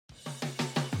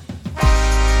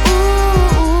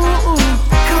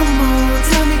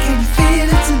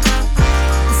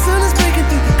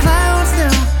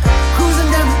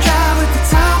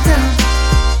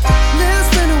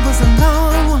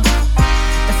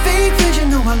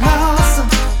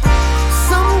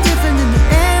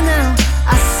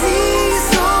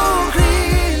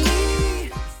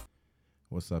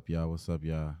What's up, y'all? What's up,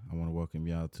 y'all? I want to welcome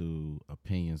y'all to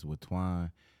Opinions with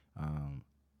Twine.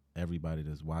 Everybody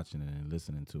that's watching and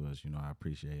listening to us, I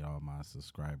appreciate all my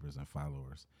subscribers and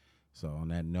followers. So on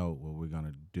that note, what we're going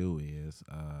to do is,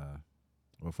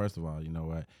 well, first of all, you know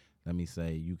what? Let me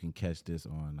say you can catch this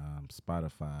on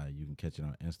Spotify. You can catch it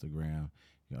on Instagram.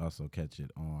 You can also catch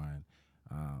it on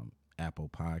Apple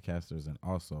Podcasters. And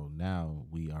also now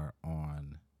we are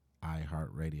on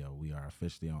iHeartRadio. We are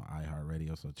officially on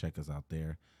iHeartRadio, so check us out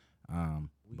there. We're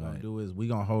going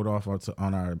to hold off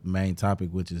on our main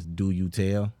topic, which is Do You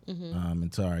Tell,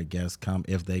 until our guests come,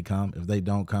 if they come. If they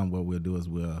don't come, what we'll do is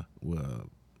we'll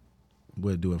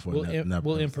do it for another.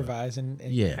 We'll improvise and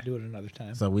do it another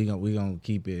time. So we're gonna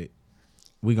keep it.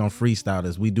 We're gonna freestyle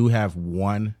this. We do have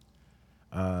one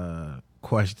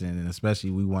question, and especially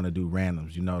we want to do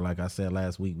randoms. Like I said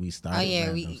last week, we started. Oh yeah,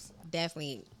 randoms. we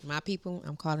definitely. My people,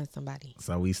 I'm calling somebody.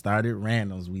 So we started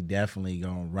randoms. We definitely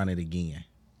gonna run it again.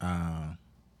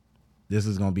 This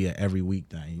is gonna be an every week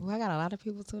thing. Well, I got a lot of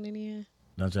people tuning in.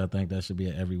 Don't y'all think that should be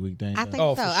an every week thing? I think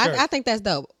so. For sure. I think that's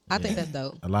dope. I think that's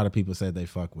dope. A lot of people said they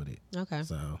fuck with it. Okay.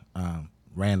 So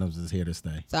randoms is here to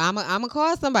stay. So I'm gonna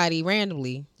call somebody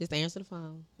randomly. Just answer the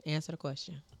phone. Answer the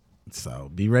question. So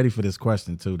be ready for this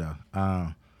question too,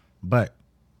 though. But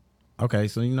okay,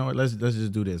 so you know what? Let's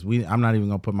just do this. I'm not even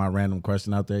gonna put my random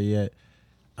question out there yet.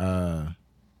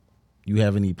 You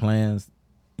have any plans?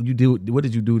 What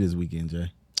did you do this weekend,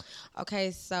 Jay?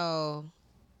 Okay, so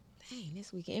dang,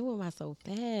 this weekend it went by so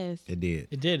fast. It did.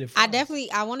 It did.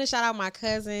 I want to shout out my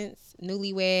cousins,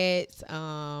 newlyweds,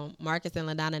 Marcus and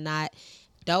LaDonna Knott.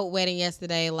 Dope wedding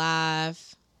yesterday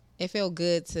live. It felt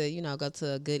good to, go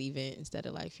to a good event instead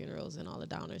of like funerals and all the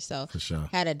downers. So For sure.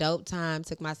 Had a dope time.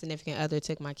 Took my significant other,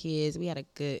 took my kids. We had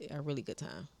a really good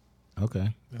time.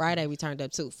 Okay. Friday we turned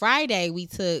up too. Friday we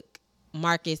took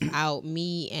Marcus out.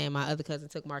 Me and my other cousin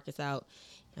took Marcus out,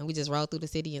 and we just rode through the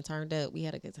city and turned up. We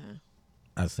had a good time.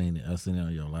 I seen it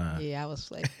on your live. Yeah, I was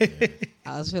like,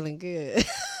 I was feeling good.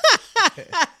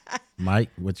 Mike,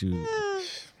 what you?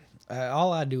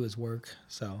 all I do is work,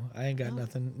 so I ain't got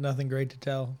nothing great to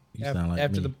tell. You sound like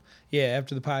after me.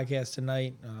 After the podcast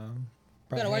tonight.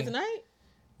 You gotta work tonight?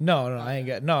 No, I ain't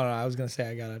got. No, I was gonna say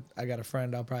I got a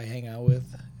friend I'll probably hang out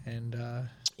with, and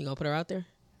You gonna put her out there?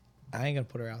 I ain't gonna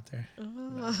put her out there.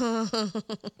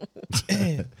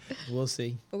 We'll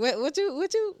see. What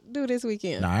you do this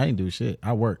weekend? No, I ain't do shit.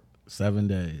 I work 7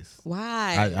 days.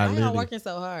 Why? I Why y'all literally- working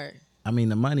so hard? I mean,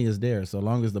 the money is there. So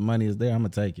long as the money is there, I'm gonna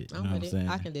take it. You I'm know with what I'm it. saying?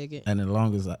 I can dig it. And as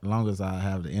long as I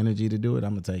have the energy to do it,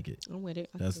 I'm gonna take it. I'm with it.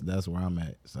 That's where I'm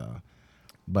at. So,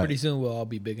 but Pretty soon we'll all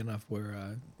be big enough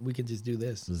where we can just do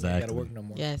this. We ain't Exactly. gotta work no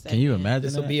more. Yes. can you amen. imagine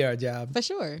This will that? be our job. For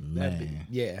sure. Man.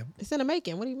 Yeah. It's in the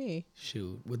making. What do you mean?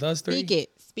 Shoot. With us three.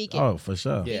 Speak it. Oh, for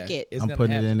sure. Yeah. Speak it. It's I'm gonna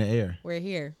putting happen. it in the air. We're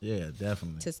here Yeah,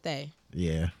 definitely. to stay.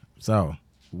 Yeah. So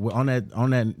on that,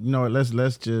 you know what?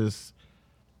 Let's just.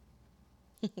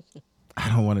 I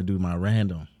don't want to do my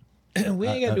random. We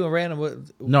ain't gotta do a random.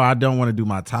 No, I don't want to do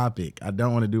my topic.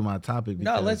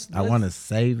 Because I want to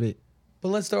save it. But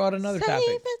let's throw out another Save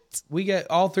topic. it. We got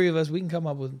all three of us. We can come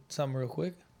up with something real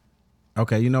quick.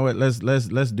 Okay, you know what? Let's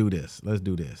do this. Let's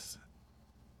do this.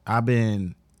 I've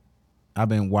been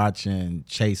watching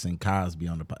Chasing Cosby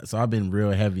on so I've been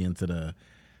real heavy into the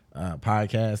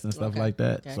podcast and stuff like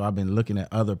that. Okay. So I've been looking at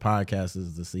other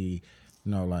podcasters to see,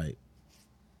 like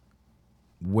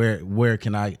where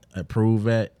can I improve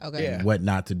at, Okay. and what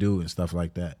not to do and stuff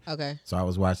like that. Okay. So I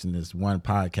was watching this one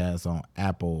podcast on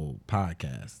Apple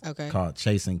Podcasts, Okay. called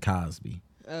Chasing Cosby.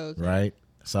 Okay. Right?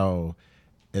 So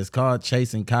it's called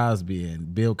Chasing Cosby,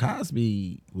 and Bill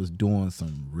Cosby was doing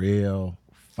some real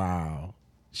foul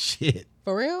shit,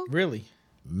 For real? Really?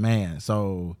 man.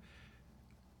 So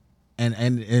and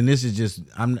this is just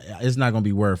it's not gonna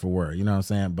be word for word, you know what I'm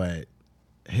saying? But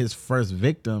his first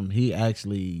victim, he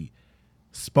actually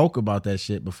spoke about that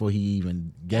shit before he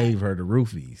even gave her the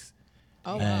roofies.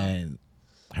 Oh, wow. And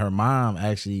her mom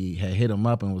actually had hit him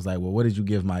up and was like, well, what did you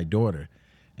give my daughter?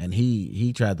 And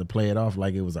he tried to play it off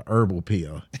like it was a herbal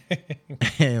pill.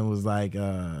 And was like,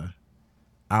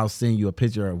 I'll send you a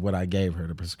picture of what I gave her,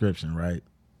 the prescription, right?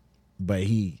 But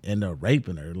he ended up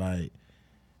raping her, like,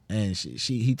 and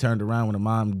he turned around when the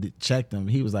mom checked him.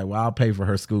 He was like, well, I'll pay for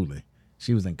her schooling.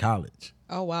 She was in college.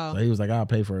 Oh, wow. So he was like, I'll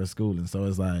pay for her schooling. So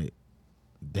it's like,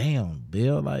 damn,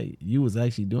 Bill, like, you was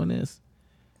actually doing this?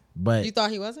 But You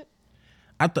thought he wasn't?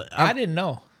 I didn't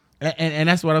know. And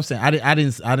that's what I'm saying. I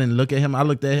didn't look at him. I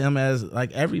looked at him as,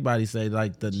 like everybody say,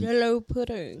 like the Jello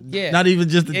pudding. Yeah. not even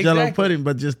just the Jello Exactly. pudding,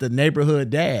 but just the neighborhood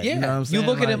dad. Yeah. You know what I'm saying? You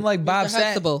look at him like Bob Mr. Saget.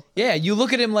 Huxtable. Yeah, you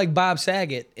look at him like Bob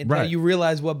Saget until Right. you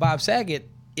realize what Bob Saget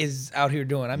is out here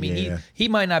doing. I mean, Yeah. he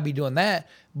might not be doing that,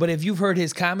 But if you've heard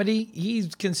his comedy,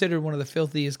 he's considered one of the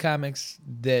filthiest comics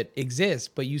that exists.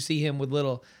 But you see him with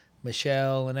little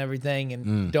Michelle and everything,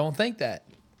 and don't think that.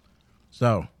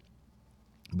 So,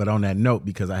 but on that note,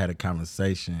 because I had a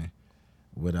conversation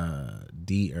with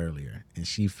D earlier, and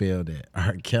she felt that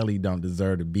R. Kelly don't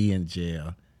deserve to be in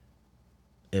jail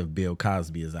if Bill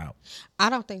Cosby is out. I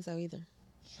don't think so either.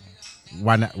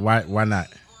 Why not? Why not?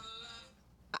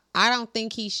 I don't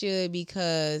think he should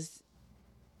because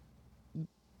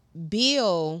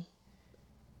Bill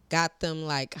got them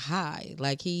like high.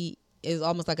 Like he is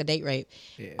almost like a date rape.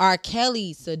 Yeah. R.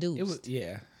 Kelly seduced. It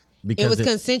was Because was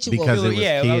consensual. Because it was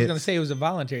I was kids. gonna say it was a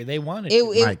voluntary. They wanted It-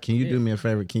 to. it- Mike, can you do me a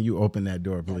favor? Can you open that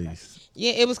door, please?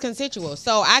 Yeah, it was consensual.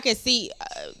 So I could see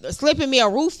slipping me a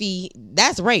roofie,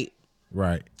 that's rape.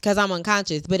 Right. Because I'm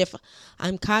unconscious. But if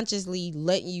I'm consciously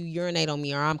letting you urinate on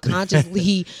me or I'm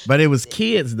consciously... But it was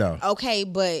kids, though. Okay,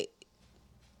 but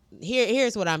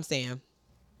here's what I'm saying.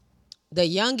 The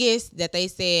youngest that they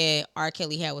said R.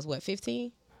 Kelly had was what,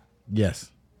 15?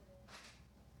 Yes.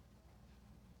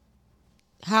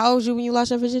 How old was you when you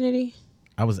lost your virginity?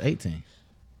 I was 18.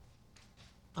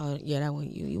 Oh, yeah, that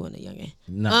wasn't you. You wasn't a youngin'.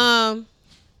 No.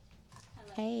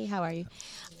 Hey, how are you?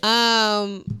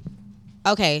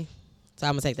 Okay, so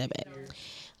I'm gonna take that back.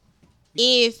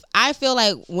 If I feel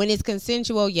like when it's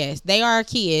consensual, yes, they are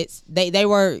kids. They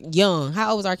were young. How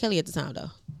old was R. Kelly at the time,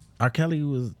 though? R. Kelly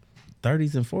was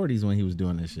 30s and 40s when he was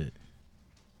doing this shit.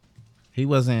 He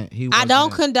wasn't. I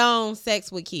don't condone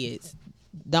sex with kids.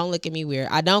 Don't look at me weird.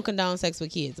 I don't condone sex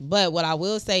with kids. But what I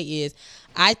will say is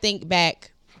I think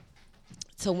back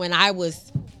to when I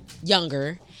was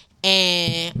younger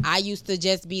and I used to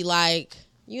just be like,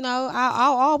 you know,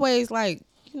 I'll always like,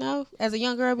 you know, as a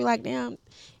young girl be like, damn.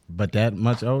 But that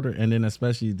much older, and then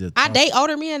especially the... I date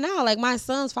older men now. Like my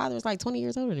son's father is like 20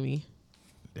 years older than me.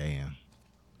 Damn.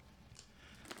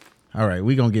 All right,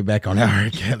 we gonna get back on that R.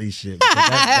 Kelly shit.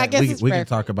 I guess it's we can perfect.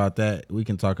 talk about that. We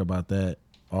can talk about that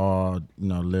all,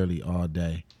 literally all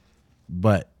day.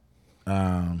 But,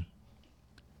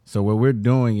 so what we're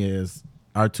doing is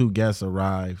our two guests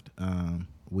arrived.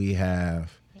 We have,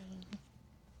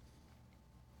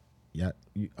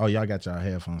 y'all got y'all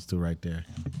headphones too right there,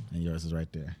 and yours is right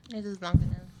there. It is long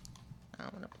enough. I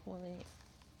don't want to pull it.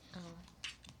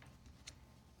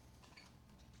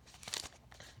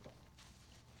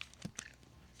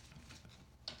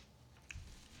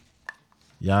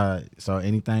 Y'all, so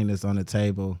anything that's on the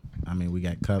table, I mean, we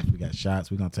got cups, we got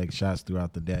shots. We're going to take shots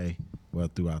throughout the day,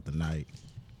 throughout the night.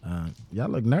 Y'all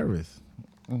look nervous.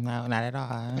 No, not at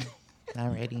all.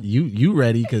 Not ready. You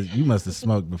ready because you must have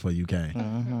smoked before you came.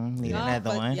 Mm-hmm. Need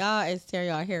another one. Y'all is tear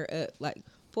y'all hair up. Like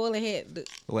pull the head.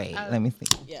 Wait, let me see.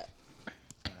 Yeah.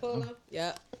 Pull them.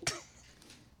 Yeah.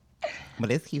 But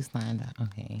it's cute signed up.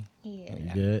 Okay. You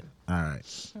good? All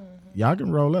right. Y'all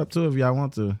can roll up too if y'all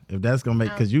want to. If that's going to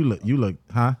make, because you look,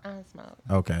 huh? I don't smoke.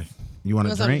 Okay. You want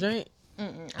Want to something drink? to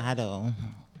drink? I don't.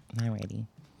 Not ready.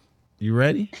 You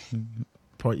ready?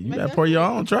 You got to pour your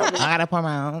own trouble. I gotta pour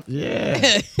my own.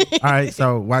 Yeah. All right.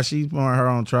 So while she's pouring her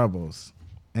own troubles,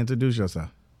 introduce yourself.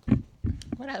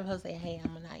 What I supposed to say? Hey,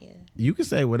 I'm Anaya. You can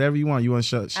say whatever you want. You want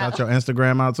to shout your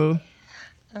Instagram out too?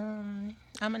 I'm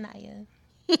Anaya.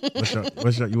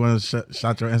 What's your you want to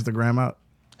shout your Instagram out?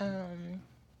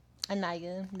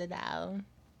 Anaya the doll.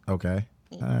 Okay.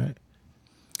 All right.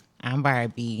 I'm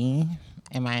Barbie,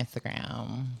 and my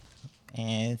Instagram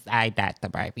is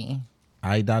I.the_Barbie.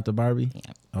 I Dr. Barbie?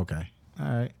 Yeah. Okay. All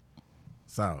right.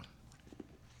 So,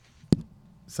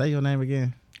 say your name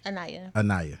again. Anaya.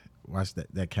 Anaya. Watch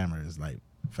that. That camera is like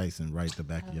facing right the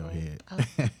back of your head.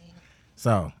 Okay.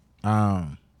 So,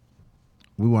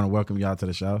 we want to welcome y'all to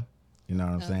the show. You know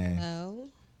what I'm saying? Hello.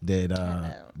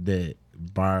 Did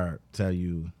Barb tell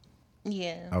you?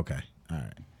 Yeah. Okay. All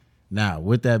right. Now,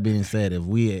 with that being said, if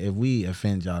we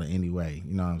offend y'all in any way,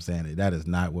 you know what I'm saying? That is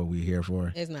not what we're here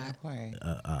for. It's not. Of course.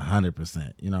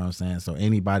 100%. You know what I'm saying? So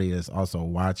anybody that's also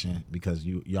watching, because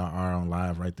y'all are on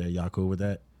live right there, y'all cool with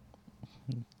that?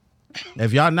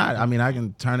 If y'all not, I mean, I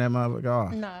can turn that motherfucker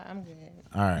off. No, I'm good.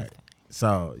 All right.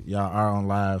 So y'all are on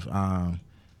live,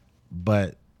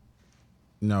 but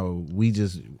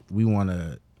we want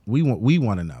to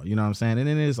know. You know what I'm saying? And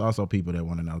then there's also people that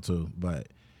want to know too. But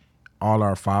all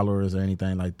our followers or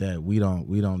anything like that, we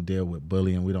don't deal with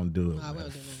bullying. We don't do it No, we don't do none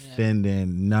of that.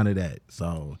 offending, none of that.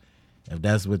 So if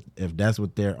that's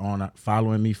what they're on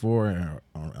following me for or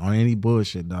on any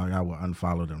bullshit, dog, I will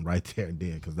unfollow them right there and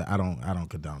then because I don't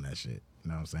condone that shit. You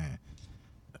know what I'm saying?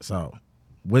 So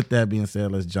with that being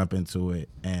said, let's jump into it.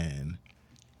 And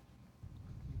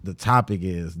the topic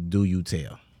is, do you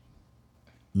tell?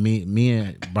 Me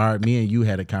and you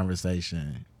had a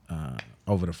conversation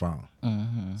over the phone.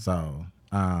 So,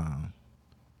 and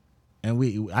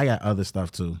I got other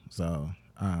stuff too. So,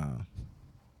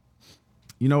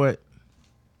 you know what?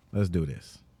 Let's do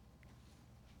this.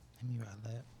 Let me roll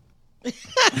up.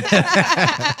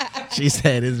 She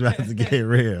said it's about to get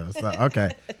real. So,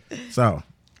 okay. So,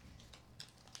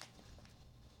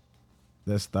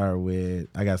 let's start with,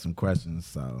 I got some questions.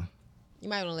 So, You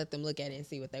might want to let them look at it and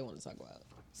see what they want to talk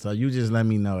about. you just let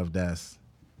me know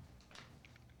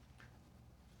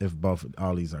if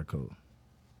all these are cool.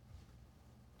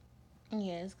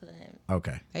 Yeah, it's good.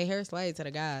 Okay. They hair slave to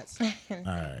the gods. All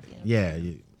right. Yeah.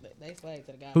 They slave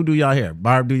to the gods. Who do y'all hair?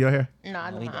 Barb do your hair? No,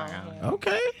 I do we my own don't. hair.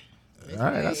 Okay. All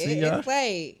right. I see y'all. It's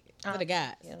slave to the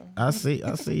gods. Yeah. I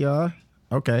see y'all.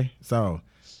 Okay. So,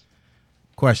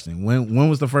 question. When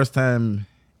was the first time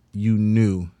you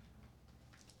knew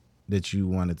that you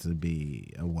wanted to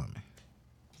be a woman?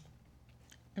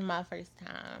 My first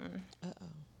time.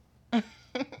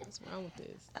 What's wrong with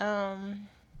this?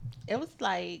 It was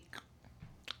like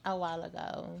a while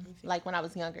ago, like when I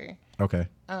was younger. Okay.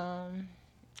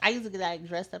 I used to get like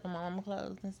dressed up in my mama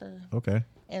clothes and stuff, Okay.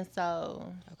 and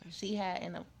so she had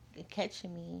ended up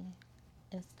catching me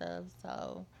and stuff.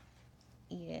 So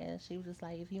yeah, she was just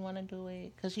like, if you want to do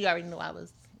it, because she already knew I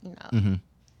was,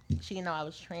 she knew I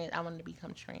was trans. I wanted to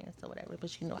become trans or whatever, but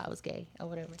she knew I was gay or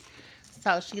whatever.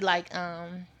 So she like,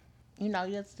 you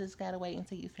just gotta wait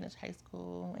until you finish high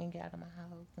school and get out of my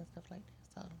house and stuff like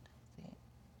that. So that's it.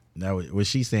 Now, was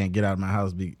she saying get out of my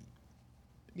house Because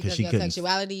she of your couldn't?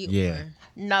 sexuality? Yeah. Or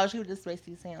No, she was just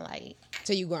basically saying like,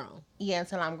 till you grown? yeah,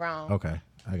 until I'm grown. Okay.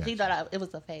 I got She you. thought it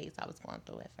was a phase I was going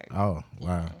through at first. Oh,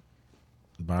 wow.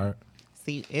 Barb?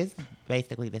 See, it's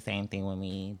basically the same thing with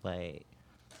me, but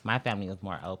my family was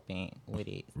more open with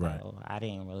it. So Right. I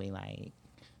didn't really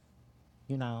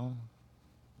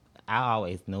I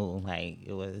always knew like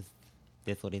it was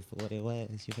what it was.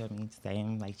 You feel me?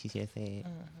 Same like she just said.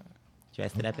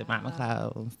 Dressed it up in mama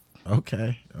clothes.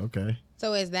 Okay. Okay.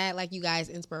 So is that like you guys'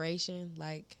 inspiration?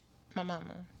 Like, My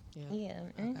mama. yeah. Yeah.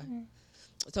 mhm.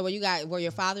 So were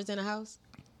your fathers in the house?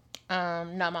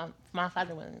 No, my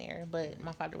father wasn't there, but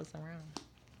my father was around.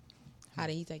 How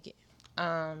did he take it?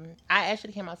 I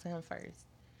actually came out to him first.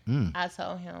 I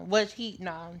told him,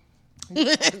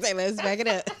 Say, let's back it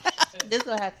up. this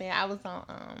what happened. I was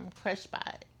on Crush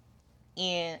Spot,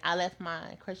 and I left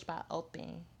my Crush Spot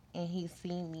open, and he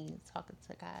seen me talking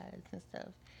to guys and stuff,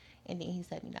 and then he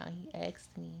sat me down. He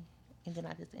asked me, and then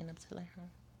I just ended up telling him.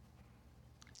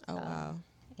 Oh, wow.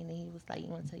 And then he was like, "You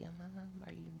want to tell your mom,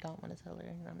 or you don't want to tell her?"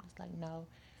 And I'm just like, "No,"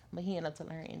 but he ended up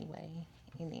telling her anyway.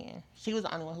 And then she was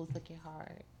the only one who took it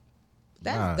hard.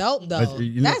 That's Wow. dope, though. But,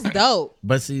 you know- That's dope.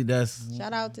 But see, that's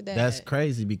Shout out to that. that's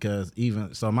crazy because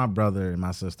my brother and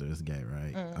my sister is gay,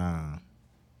 right?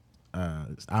 I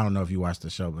don't know if you watched the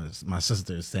show, but my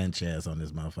sister is Sanchez on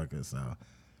this motherfucker. So,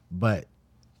 but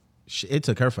it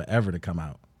took her forever to come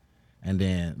out, and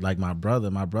then like my brother,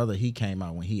 he came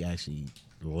out when he actually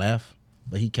left,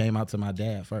 but he came out to my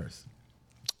dad first.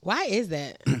 Why is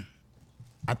that?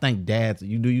 I think dads,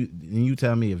 you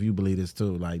tell me if you believe this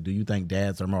too. Like, do you think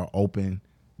dads are more open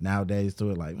nowadays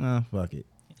to it? Like, well, fuck it.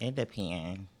 It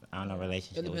depends on the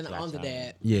relationship. It depends with on the y'all.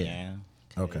 dad. Yeah.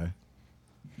 Okay.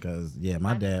 Because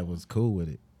my dad was cool with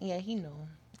it. Yeah, he knew.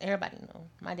 Everybody knew.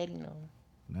 My daddy knew.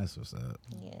 That's what's up.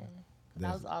 Yeah. 'Cause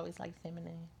I was always like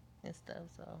feminine and stuff.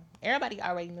 So everybody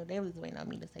already knew. They was waiting on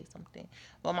me to say something.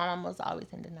 But my mom was always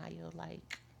in denial.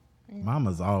 Like,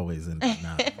 Mama's always in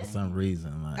denial for some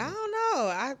reason. I Like, don't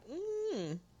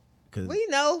know. 'cause We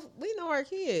know our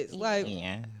kids. Like,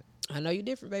 Yeah. I know you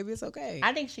different, baby. It's okay.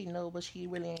 I think she knew, but she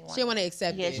really didn't want She didn't want to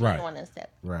accept Yeah, it. she Right. didn't want to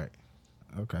accept. right.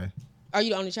 Okay. Are you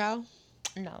the only child?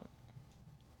 No.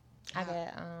 I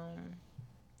got,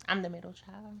 I'm the middle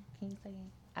child, can you say?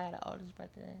 I got an oldest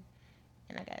brother,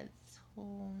 and I got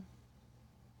two.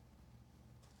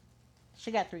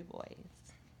 She got 3 boys,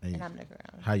 Hey, and I'm the girl.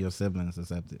 how your siblings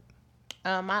accept it?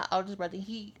 My oldest brother,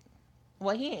 he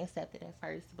didn't accept it at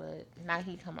first, but now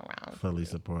he come around. Fully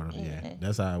supportive. Yeah. Yeah.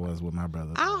 That's how it was with my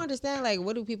brother. I don't understand. Like,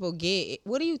 what do people get?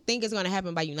 What do you think is going to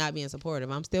happen by you not being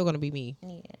supportive? I'm still going to be me.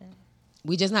 Yeah.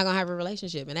 We just not going to have a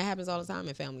relationship. And that happens all the time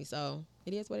in family. So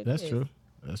it is what it is. That's true.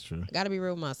 That's true. I got to be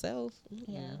real with myself.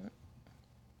 Yeah.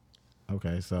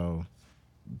 Okay, so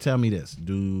tell me this.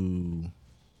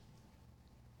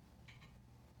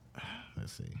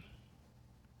 Let's see.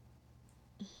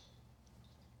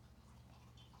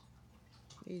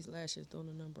 These lashes doing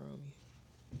a number on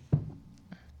me.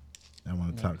 I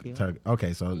want to Thank you. talk.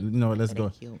 Okay, so you know what? Let's go.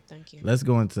 Thank you. Thank you. Let's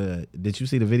go into. Did you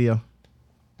see the video?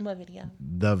 What video?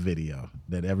 The video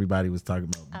that everybody was talking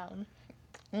about. Um,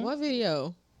 What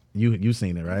video? You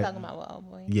seen it, You right? talking about what old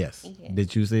boy? Yes. Yeah.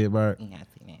 Did you see it, Bart? Yeah,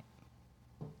 I seen it.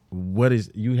 What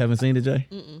is you haven't seen it, Jay?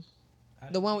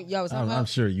 The one y'all was talking I'm about?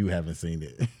 sure you haven't seen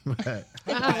it.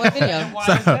 What video? Why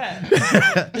is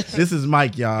that? This is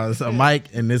Mike, y'all. So Mike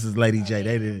and this is Lady J.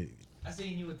 They didn't. I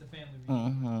seen you with the family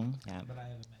reunion, Mm-hmm. Yeah. but I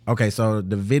haven't met. Okay, so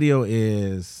the video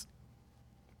is,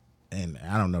 and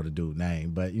I don't know the dude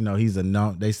name, but you know he's a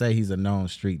known. They say he's a known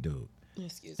street dude.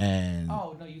 Excuse me. And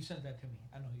Oh no, you sent that to me.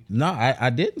 I know you. no, I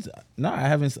didn't. No, I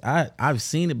haven't. I've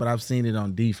seen it, but I've seen it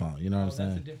on D phone. You know what I'm Oh, that's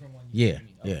a saying? different one. You Yeah, sent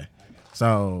me. Okay, yeah. I got it.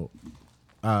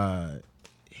 So,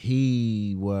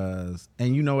 he was,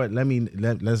 and you know what? Let me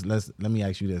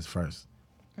ask you this first.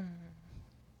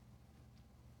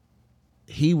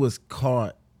 He was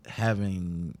caught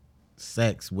having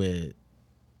sex with.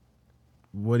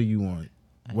 What do you want?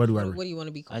 What do I? What do you want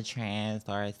to be A called? trans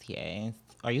or a TS.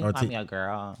 Or you Or can call T- me a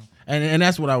girl. And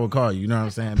that's what I would call you. You know what I'm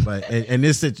saying? But in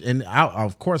this situation, and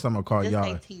of course I'm gonna call Just y'all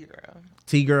say T girl.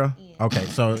 T girl. Yeah. Okay,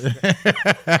 so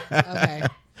Okay.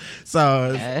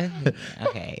 so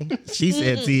Okay. she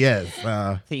said TS.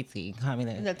 TT. Call me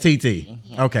the TT.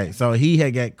 Yeah. Okay, so he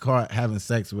had got caught having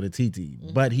sex with a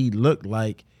TT, but he looked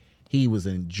like he was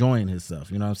enjoying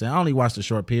himself. You know what I'm saying? I only watched a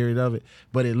short period of it,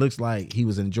 but it looks like he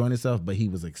was enjoying himself, but he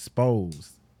was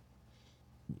exposed.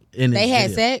 In They this had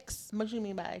video. sex. What you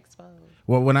mean by exposed?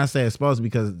 Well, when I say exposed,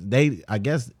 because I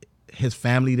guess his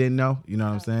family didn't know. You know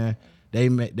what I'm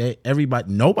saying?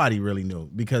 Everybody, nobody really knew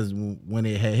because when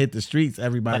it had hit the streets,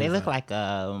 everybody. But it was looked like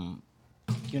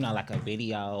like a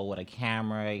video with a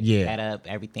camera, Yeah. set up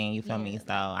everything. You feel me?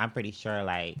 So I'm pretty sure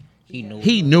like he knew.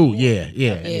 He knew, yeah.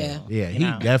 Yeah. He You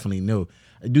know? definitely knew.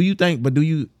 Do you think? But do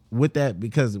you with that?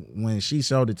 Because when she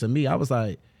showed it to me, I was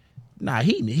like, nah,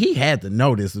 he had to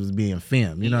know this was being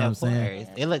filmed. You know what I'm Of saying?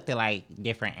 course. It looked at like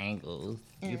different angles.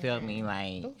 You feel me?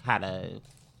 Like how the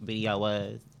video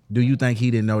was. Do you think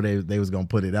he didn't know they was gonna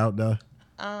put it out though?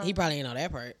 He probably didn't know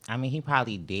that part. I mean, he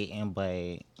probably didn't,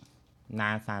 but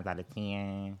 9 times out of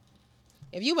 10,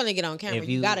 If you want to get on camera, if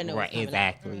you gotta know right, what's coming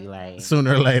exactly like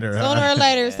Sooner or later. out. huh? Sooner or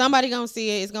later, somebody gonna see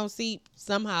it. It's gonna seep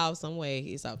somehow, some way.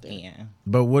 It's out there. yeah.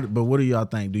 But what do y'all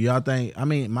think? Do y'all think? I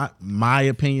mean, my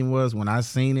opinion was when I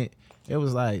seen it, it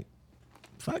was like,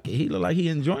 fuck it. He looked like he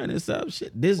enjoying himself.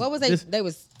 Shit. What was they?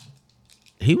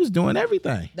 He was doing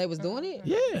everything. They was doing it.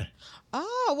 Yeah.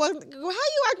 Oh, well, how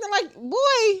you acting like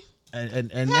boy?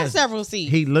 And Have that's- several seats.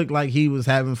 He looked like he was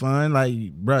having fun.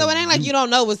 Like, bro. So it ain't like you don't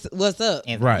know what's up.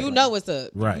 Right. You know what's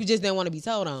up. Right. You just didn't want to be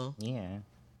told on. Yeah.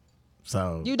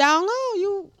 So You down low.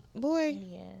 You boy,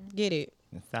 Yeah. get it.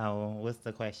 So what's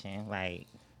the question? Like,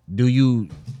 do you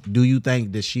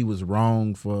think that she was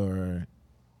wrong for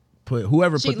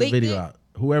whoever She put the leaked video it? out?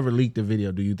 Whoever leaked the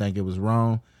video, do you think it was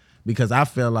wrong? Because I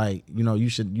feel like, you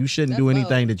shouldn't That's do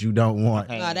anything low. that you don't want.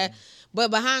 Okay. No, but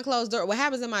behind closed door, what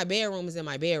happens in my bedroom is in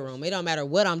my bedroom. It don't matter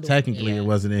what I'm doing. Technically, Yeah. it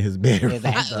wasn't in his bedroom.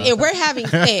 Exactly. If we're having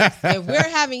sex,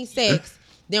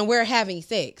 then we're having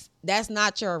sex. That's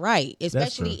not your right,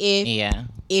 especially true. yeah.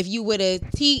 if you with a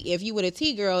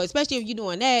T girl, especially if you're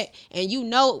doing that and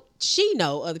she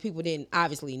know other people didn't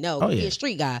obviously know. Oh, He yeah. a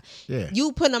street guy. Yeah.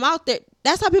 You putting them out there.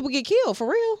 That's how people get killed for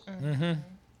real.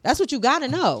 That's what you gotta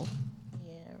know.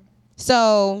 Yeah.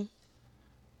 So,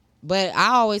 but I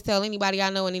always tell anybody I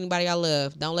know and anybody I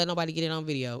love, don't let nobody get it on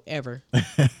video ever,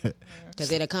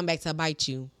 because it'll come back to bite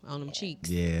you on them cheeks.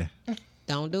 Yeah.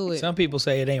 Don't do it. Some people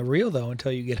say it ain't real though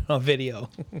until you get it on video.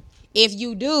 If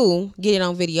you do get it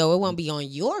on video, it won't be on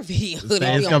your video.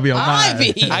 It's gonna be on my mine.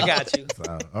 video. I got you.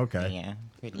 So, okay. Yeah.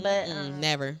 Pretty. But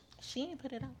Never. she didn't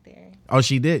put it out there. Oh,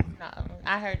 she did. No,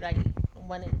 I heard like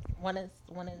one of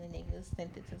the niggas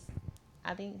sent it to,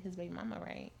 I think his baby mama,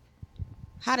 right?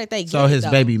 How did they get So it, his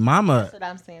though? baby mama. That's what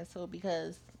I'm saying too,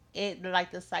 because it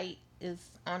like the site is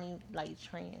only like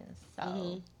trans, so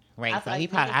Mm-hmm. Right. I So feel he like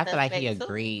probably. I niggas feel like he suspect too.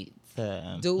 agreed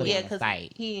to Do put it. it yeah, on the because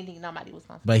site. he didn't think nobody was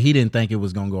gonna. But he didn't think it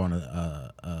was gonna go on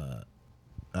a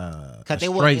Because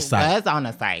it straight was site. on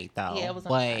the site though. Yeah, it was on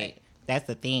but the site. that's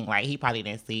the thing. Like he probably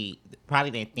didn't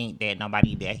think that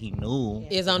nobody that he knew.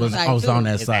 Is on Was the site also too. on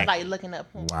that Exactly. site. Like looking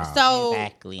up. Porn. Wow. So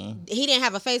Exactly. he didn't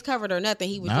have a face covered or nothing.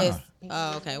 He was Nah. just.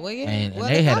 Oh, okay. Well, yeah. And well,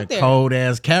 they it's had out a there. cold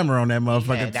ass camera on that Yeah,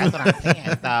 motherfucker that's too. what I'm saying.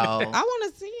 So I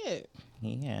want to see it.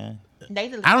 yeah. They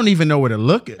deleted. I don't even know where to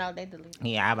look at. No, they deleted.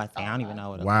 Yeah, I was about to say I don't even know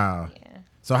what. Wow. Yeah.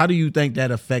 So how do you think that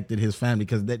affected his family?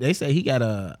 Because they say he got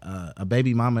a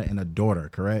baby mama and a daughter,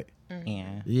 correct?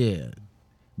 Yeah. Yeah.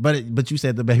 But you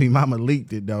said the baby mama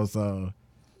leaked it though, so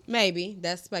Maybe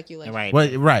that's speculation. Right.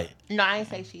 well, right. No, I ain't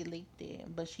say she leaked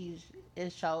it, but it been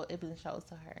shown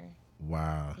to her.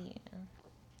 Wow. Yeah.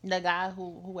 The guy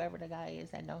whoever the guy is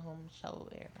that know him showed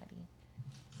everybody.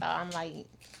 So I'm like,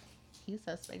 He's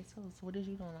suspect too. So what is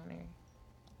you doing on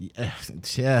there?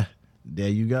 Yeah, there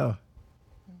you go.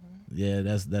 Yeah,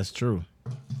 that's true.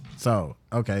 So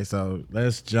okay, so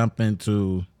let's jump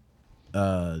into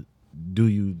do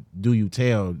you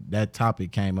tell? That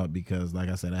topic came up because, like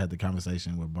I said, I had the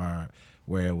conversation with Barb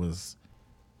where it was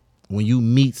when you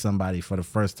meet somebody for the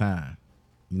first time,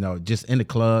 you know, just in the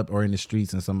club or in the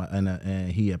streets,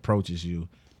 and he approaches you.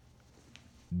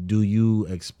 Do you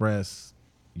express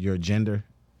your gender?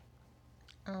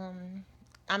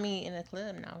 I mean, in the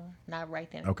club, no, not right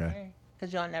then. Okay.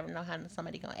 Because y'all never know how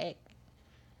somebody gonna act.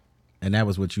 And that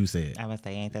was what you said. I was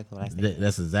saying that's what I said.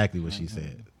 That's exactly what she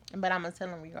said. But I'm gonna tell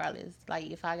him regardless. Like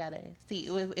if I gotta see,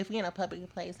 if we in a public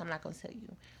place, I'm not gonna tell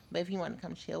you. But if you want to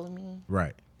come chill with me,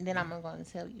 Right. then I'm gonna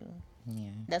tell you. Yeah.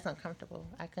 That's uncomfortable.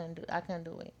 I couldn't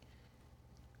do it.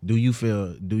 Do you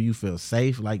feel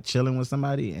safe like chilling with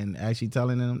somebody and actually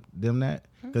telling them that?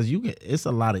 Because it's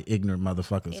a lot of ignorant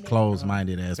motherfuckers, It is.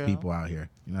 closed-minded ass True. people out here.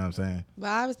 You know what I'm saying? But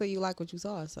obviously, you like what you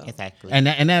saw, so Exactly. And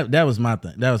that was my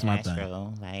thing. That was my That's thing.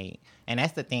 true. Like, and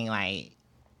that's the thing. Like,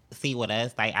 see with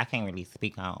us, like I can't really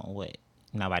speak on what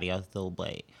nobody else do,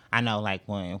 but I know like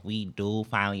when we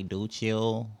finally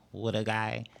chill with a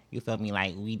guy, you feel me?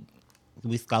 Like we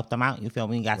scoped them out. You feel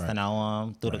me? Got to Right. know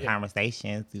them through the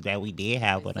conversations that we did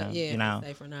have with them. yeah, You know,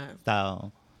 safe or not.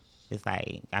 so it's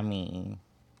like, I mean,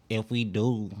 if we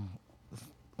do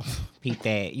peep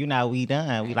that, you know, we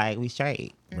done. We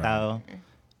straight. Right. So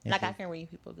Like I can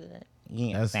read people good.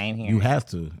 yeah, same here. You have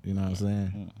to. You know what I'm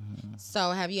saying?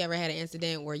 So, have you ever had an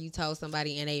incident where you told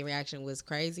somebody and their reaction was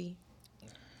crazy?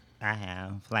 I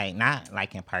have, like, not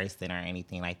like in person or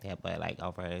anything like that, but like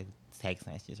over text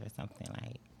messages or something.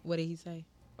 Like, What did he say,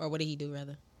 or what did he do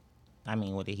rather? I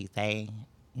mean, what did he say?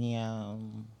 Yeah,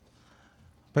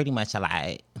 pretty much a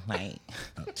lot. Like,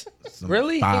 Some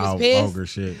Really? He was foul, pissed? vulgar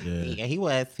shit. Yeah. yeah, he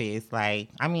was pissed. Like,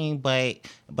 I mean, but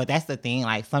that's the thing.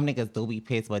 Like, some niggas do be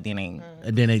pissed, but then they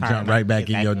And then they jump right back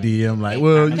in your Exactly. DM like,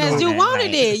 well, you Because know, you that, wanted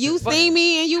like- it. You seen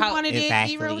me and you How- wanted it.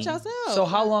 Be real with Exactly. yourself. So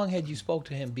how long had you spoke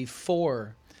to him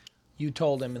before you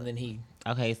told him, and then he?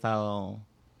 Okay, so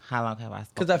how long have I?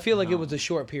 Because I feel like it was a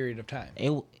short period of time.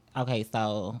 Okay,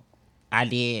 so I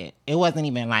did. It wasn't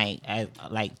even like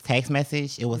text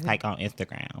message. It was like on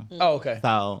Instagram. Oh, okay.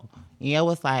 So yeah, it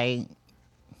was like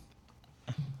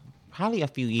probably a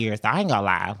few years. I ain't gonna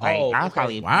lie. Like Oh, I was okay.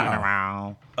 probably Wow. been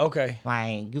around. Okay.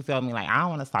 Like you feel me? Like I don't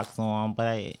want to talk to him,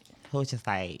 but it was just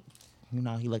like, you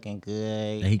know, he looking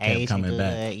good. And he kept aging coming good.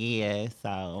 back. Yeah.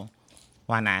 So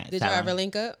why not? Did so, y'all ever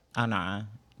link up? Oh no,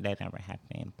 that never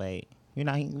happened. But you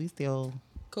know, we still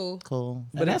Cool. cool.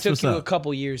 But it that's took what's you up. a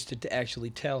couple years to actually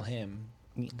tell him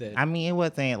that. I mean, it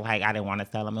wasn't like I didn't want to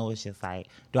tell him. It was just like,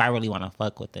 do I really want to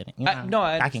fuck with it? You know? No,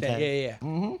 I can understand. tell. Yeah,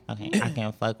 yeah. Okay, I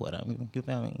can fuck with him. You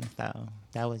feel me? So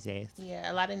that was just Yeah,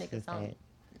 a lot of niggas just don't. that.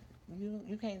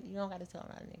 You can't. You don't got to tell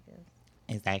a lot of niggas.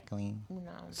 Exactly. You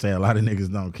know. say a lot of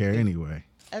niggas don't care anyway.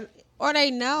 Or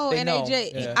they know, They and know,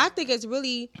 they just. yeah. I think it's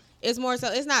more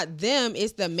so. It's not them.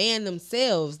 It's the man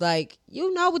themselves. Like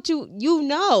you know what you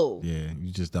know. Yeah,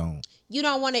 you just don't. You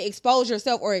don't want to expose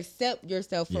yourself or accept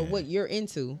yourself for Yeah. what you're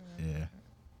into. Yeah.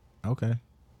 Okay.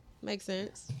 Makes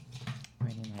sense.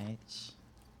 Pretty much.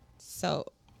 So,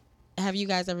 have you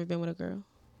guys ever been with a girl?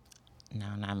 No,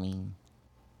 not me.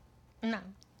 No.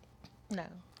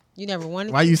 You never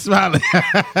wanted. Why you smiling?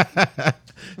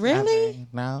 Really?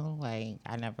 No, like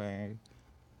I never.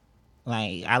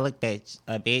 Like I looked at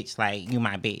a bitch like you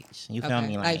my bitch. You feel Okay,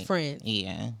 me? like friends.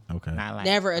 Yeah. Okay. Not like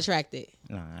Never attracted.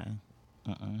 Nah.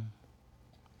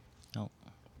 Nope.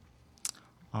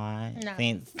 No.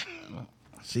 Since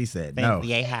She said no.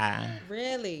 yay high.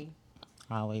 Really?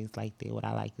 I always liked it. What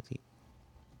I like to do.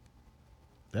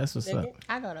 That's what's up.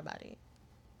 I thought about it.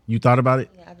 You thought about it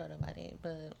Yeah, I thought about it,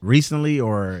 but recently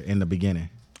or in the beginning?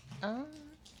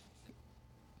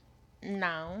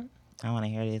 no. I want to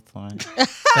hear this one.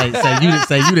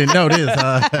 say you didn't know this,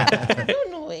 huh? You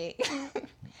knew it.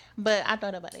 But I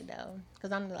thought about it though,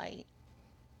 because I'm like,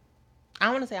 I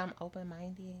want to say I'm open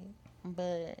minded,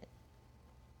 but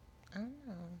I don't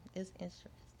know. It's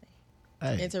interesting.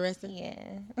 Hey, Interesting.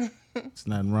 Yeah. there's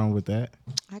nothing wrong with that.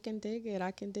 I can dig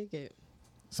it.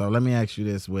 So let me ask you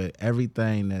this: with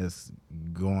everything that's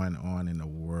going on in the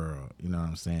world, you know what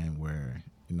I'm saying? Where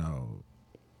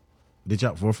did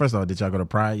y'all? Well, first of all, did y'all go to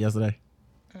Pride yesterday?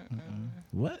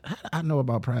 What? How do I know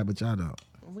about Pride, but y'all don't?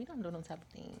 We don't do them type of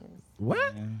things.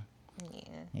 What?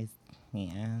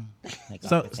 Yeah. It's like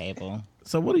So- off the table.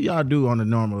 So what do y'all do on a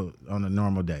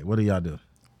normal day? What do y'all do?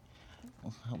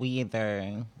 We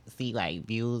either see like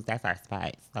views. That's our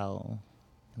spot. So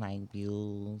like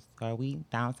views, or we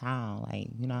downtown, like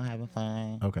having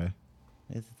fun. Okay.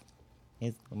 It's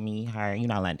It's me, her,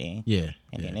 London. Yeah.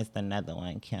 And then it's another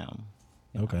one, Kim.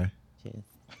 Okay. Just,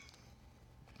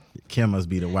 Kim must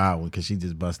be the wild one because she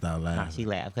just bust out nah, laughing. she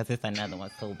laughed because it's another one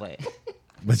too, but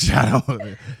But y'all don't.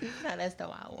 No, that's the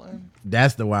wild one.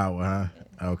 That's the wild one,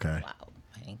 huh? Okay. Wow.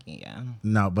 thank you, yeah.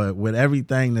 No, but with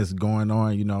everything that's going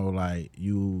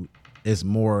on, it's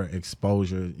more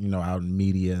exposure, out in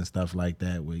media and stuff like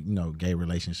that with, gay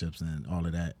relationships and all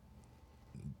of that.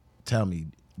 Tell me,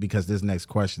 because this next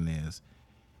question is,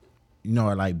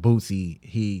 like Bootsy,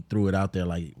 he threw it out there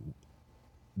like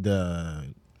the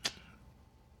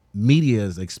media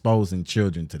is exposing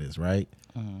children to this, right?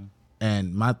 Mm-hmm.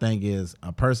 And my thing is,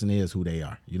 a person is who they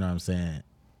are. You know what I'm saying?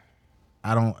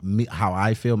 How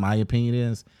I feel, my opinion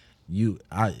is,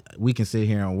 we can sit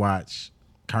here and watch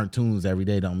cartoons every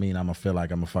day. Don't mean I'm gonna feel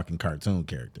like I'm a fucking cartoon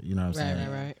character. You know what I'm saying?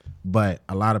 Right. But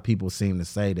a lot of people seem to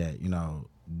say that,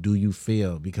 do you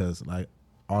feel? Because like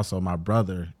also my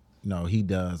brother, he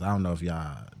does. I don't know if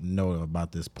y'all know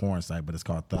about this porn site, but it's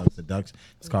called Thug Seduction.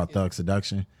 It's called Thug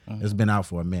Seduction. Mm-hmm. It's been out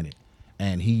for a minute,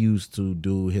 and he used to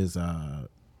do his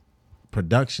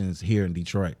productions here in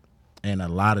Detroit, and a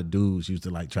lot of dudes used to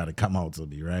like try to come on to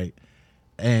me, right?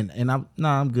 And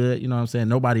I'm good, you know what I'm saying?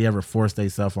 Nobody ever forced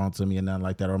themselves onto me and nothing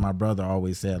like that. Or my brother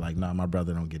always said like, no, my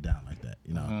brother don't get down like that,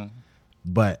 Mm-hmm.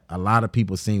 But a lot of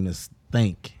people seem to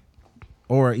think,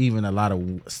 or even a lot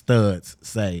of studs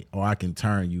say, oh, I can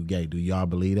turn you gay. Do y'all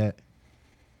believe that?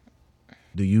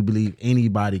 Do you believe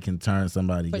anybody can turn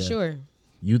somebody For gay? sure.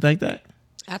 You think that?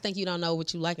 I think you don't know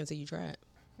what you like until you try it.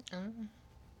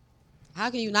 How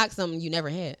can you knock something you never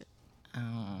had? I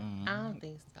don't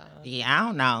think so. Yeah, I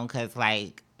don't know, because,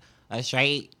 like, a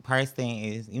straight person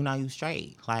is, you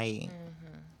straight. Like,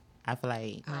 I feel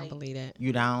like I don't believe that.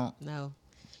 you don't. No.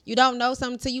 You don't know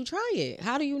something till you try it.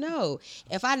 How do you know?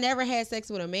 If I never had sex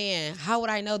with a man, how would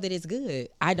I know that it's good?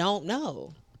 I don't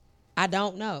know.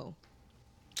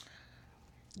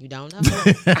 You don't know.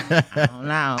 I don't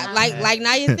know. like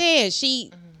Naya said,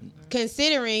 she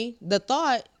considering the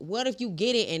thought, what if you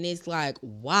get it and it's like,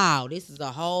 wow, this is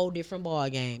a whole different ball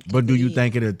game. But do you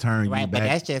think it'll turn you Right, but back?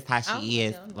 that's just how I'm she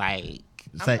is, with you. like,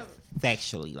 Say-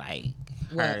 sexually, like,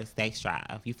 What? her sex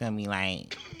drive. You feel me?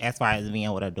 Like, as far as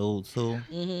being with a dude, too.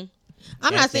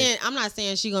 I'm That's not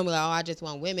saying she gonna be like, oh, I just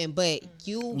want women, but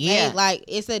you Yeah. made, like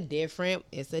it's a different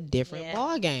Yeah.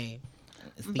 ball game.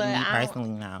 See, But me I don't- personally,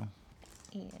 no.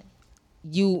 Yeah.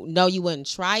 You know you wouldn't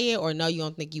try it, or no, you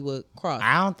don't think you would cross.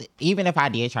 I don't. Even if I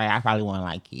did try, it, I probably wouldn't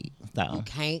like it. You So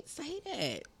can't say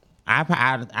that.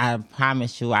 I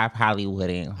promise you, I probably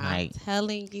wouldn't. I'm Like,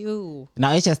 telling you.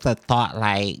 no, it's just a thought.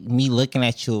 Like me looking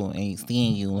at you and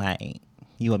seeing you, like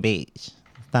you a bitch.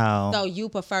 So you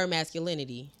prefer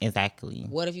masculinity. Exactly.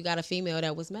 What if you got a female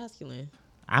that was masculine?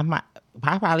 I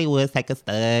probably would take a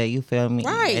stud. You feel me?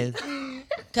 Right. It's-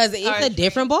 Because it's a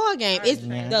different ball game. It's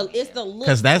the look.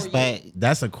 Because for you. but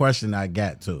that's a question I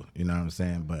got too. You know what I'm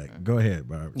saying? But go ahead,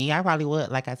 Barb. yeah, I probably would.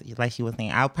 Like she was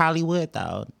saying, I probably would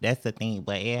though. That's the thing.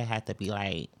 But it has to be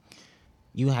like,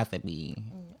 you have to be.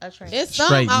 A trend. it's some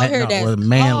Straight out ma- here no, that's well,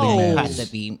 manly cold. man. You have to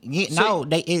be.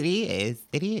 It is.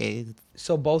 It is.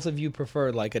 So both of you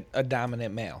prefer like a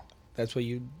dominant male. That's what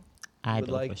you. I Would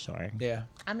do like- for sure. Yeah.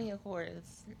 I mean, of course,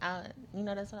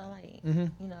 that's what I like.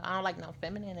 I don't like no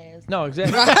feminine ass. No,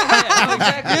 exactly. Yeah, no,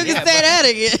 exactly. You can Yeah, say that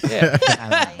again. Yeah. I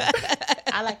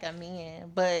like- I like a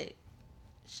man, but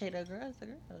shit, a girl's a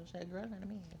girl. Shit, a girl not a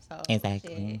man. So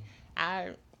Exactly. shit,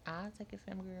 I'll take a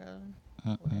femme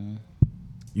girl.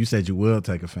 You said you will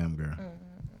take a femme girl.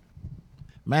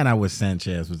 Man, I wish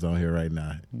Sanchez was on here right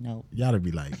now. Nope. Y'all to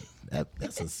be like,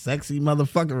 that's a sexy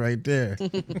motherfucker right there.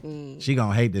 She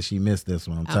gonna hate that she missed this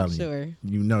one. I'm telling sure. you.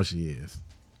 You know she is.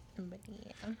 But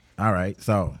yeah, All right,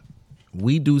 so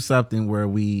we do something where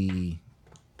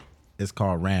it's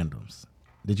called randoms.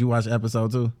 Did you watch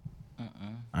episode 2?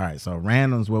 All right, so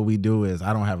randoms, what we do is,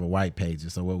 I don't have a white page,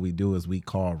 so what we do is we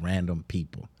call random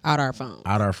people Out our phone.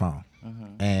 out our phone,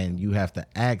 and you have to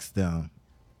ask them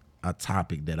a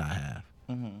topic that I have.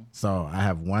 So I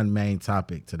have one main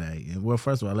topic today, and well,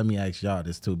 first of all, let me ask y'all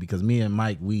this too, because me and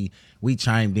Mike, we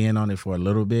chimed in on it for a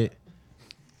little bit.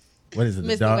 What is it,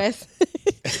 the Mr. dog? West.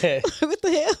 What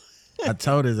the hell? I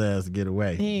told his ass to get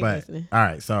away. He ain't But listening. all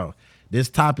right, so this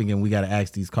topic, and we got to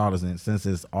ask these callers, and since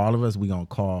it's all of us, we gonna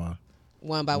call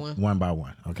One by one. one by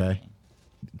one, okay?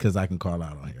 Because I can call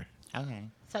out on here. Okay.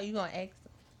 so you gonna ask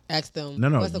Ask them.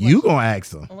 No, what's the you question? gonna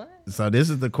ask them. what? So this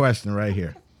is the question right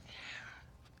here.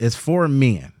 It's for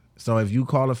men. So if you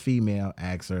call a female,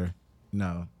 ask her,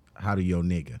 how do your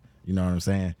nigga? You know what I'm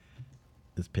saying?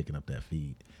 It's picking up that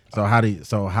feed. So how do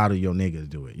your niggas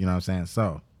do it? You know what I'm saying?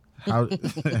 So how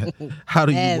how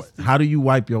do you Nasty. how do you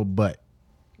wipe your butt?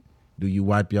 Do you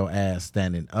wipe your ass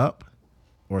standing up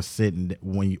or sitting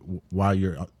while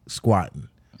you're squatting?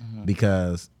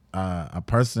 Because a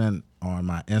person on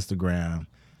my Instagram,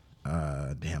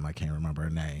 damn, I can't remember her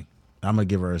name. I'm gonna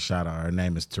give her a shout out. Her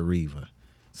name is Tariva.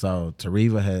 So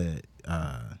Tariva had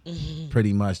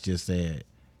pretty much just said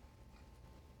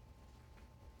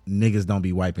niggas don't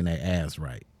be wiping their ass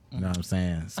right. You know what I'm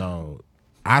saying? So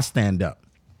I stand up.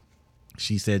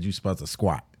 She said you supposed to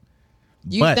squat.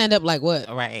 You But stand up like what?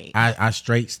 Right. I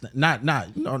straight not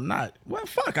well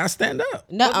fuck, I stand up.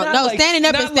 No, But not no, like- standing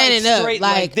up not and standing like up. straight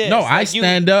Like, this. No, I Like you-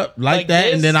 stand up like that,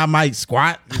 this? and then I might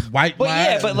squat, wipe But my yeah,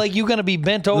 ass. but like you're gonna be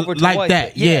bent over to like wipe that,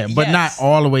 it. yeah, but not yes.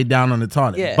 all the way down on the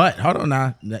toilet. Yeah. But hold on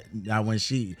now when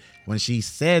she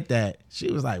said that,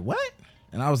 she was like, "What?"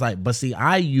 And I was like, "But see,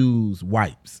 I use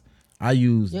wipes. I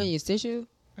use you don't use tissue?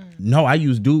 no, I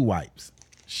use dude wipes.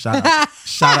 Shout out.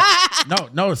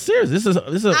 No, serious. This is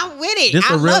I'm with it. This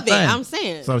I a real love it. thing. I'm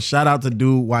saying. So shout out to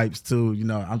Dude Wipes too. You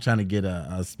know, I'm trying to get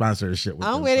a sponsorship with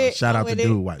I'm them. with So it. Shout I'm out to with it.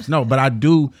 Dude Wipes. No, but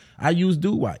I use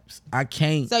Dude Wipes. I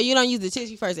can't. So you don't use the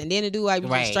tissue first and then the do wipe, you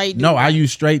Right. just straight do No, wipe. I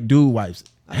use straight Dude Wipes.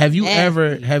 Have you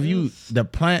nasty. have you the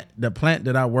plant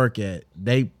that I work at,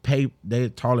 their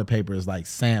toilet paper is like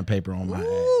sandpaper on my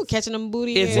Ooh, ass. catching them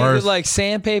booty. It's hairs. either Worse. like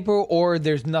sandpaper or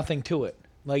there's nothing to it.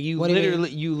 Like What do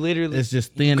you literally, It's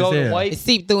just you thin go as to hell. wipe It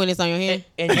seep through and it's on your hand.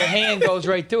 and your hand goes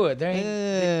right through it. There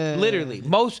ain't literally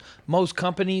most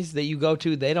companies that you go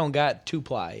to, they don't got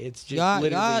 2-ply. It's just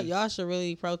literally. Y'all should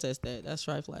really protest that. That's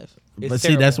strife life. it's But see,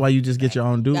 that's terrible. why you just get your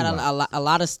own Dude Got Wipes. a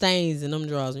lot of stains in them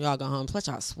drawers when y'all go home. Plus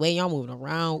y'all sweat, y'all moving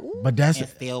around. Ooh. But that's And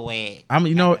still wet. I mean,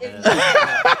 you know,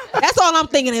 That's all I'm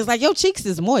thinking is like your cheeks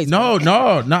is moist. no,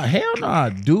 hell no.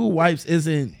 Dude Wipes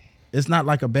isn't. It's not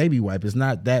like a baby wipe. It's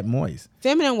not that moist.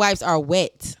 Feminine wipes are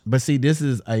wet. But see, this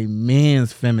is a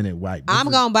men's feminine wipe. This I'm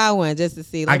is- gonna buy one just to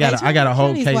see. I got hey, a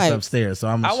whole these case wipes. upstairs, so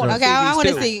I'm I sure. want to Okay, I wanna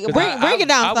wanna see. Bring it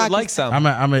down, I would Stockton. like some. I'm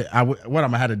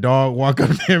gonna have a dog walk up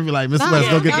there and be like, Miss Nah, West,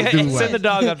 go yeah, get yeah, the dude yeah. Send the wipe.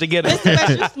 dog up to get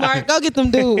it. You're smart. Go get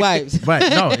them dude wipes. But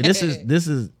no, this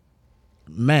is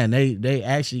man, they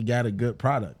actually got a good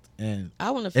product, and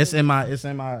I want to. it's in my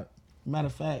matter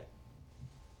of fact.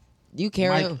 You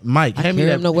carry them. Mike, I hand me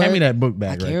carry 'em to work. that book I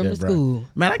bag carry right 'em there, to bro. school.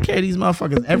 Man, I carry these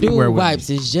motherfuckers everywhere Dude with wipes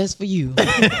me. is just for you.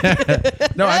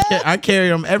 No, I carry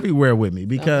them everywhere with me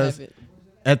because have it.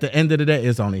 at the end of the day,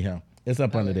 it's only him. It's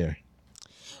up under there.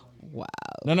 Wow.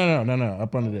 No,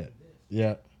 up under there.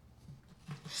 Yeah.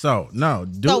 So no,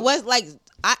 dude. So what's like?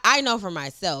 I know for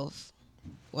myself,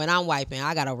 when I'm wiping,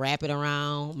 I gotta wrap it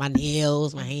around my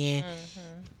nails, my hand.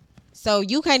 So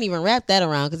you can't even wrap that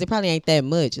around because it probably ain't that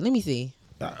much. Let me see.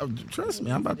 Trust me,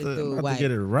 I'm about Dude to wipe.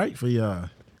 get it right for y'all.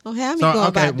 Oh, have me So, going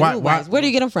okay, by dude why- wipes. Where do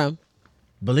you get them from?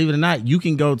 Believe it or not, you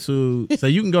can go to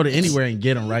anywhere and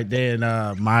get them right there in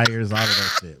Myers, all of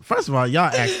that shit. First of all,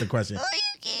 y'all asked the question,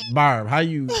 Barb, how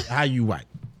you wipe?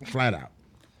 Flat out.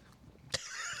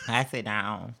 I sit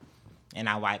down and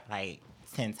I wipe like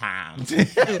 10 times.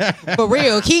 For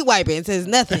real, keep wiping. It says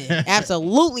nothing.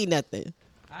 Absolutely nothing.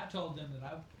 I told them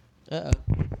that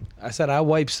Uh-oh. I said I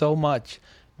wipe so much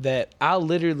that I'll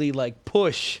literally like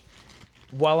push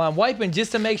while I'm wiping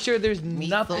just to make sure there's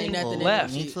nothing Nothing in it.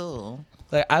 left. Me too.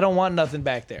 Like I don't want nothing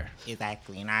back there.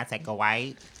 Exactly. And I take a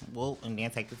wipe, whoop, and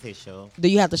then take the tissue. Do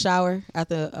you have to shower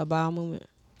after a bowel movement?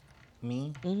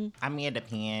 Me? I mean, it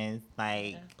depends.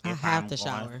 Like, I if have I'm to going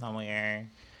shower. somewhere.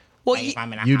 Well, Like, if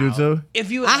I'm in a You do house, too?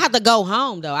 if you I have to go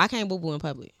home though. I can't boo boo in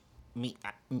public. Me,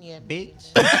 Yeah.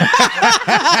 bitch.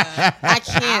 I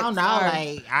can't. I don't know.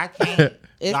 Sorry. Like, I can't.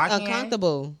 It's Y'all can?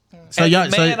 uncomfortable. So y'all,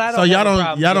 man, I so don't y'all have a don't,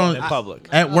 problem y'all doing don't it in public.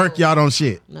 at work, y'all don't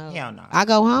shit. No. Hell no. I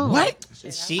go home. What?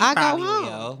 She I go probably home.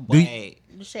 will, Do but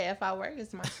Shit, if I work,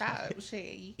 it's my job.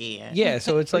 Shit. yeah. Yeah,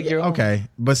 so it's like your own. Okay,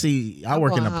 but see, I I'm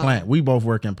work in a going plant. home. We both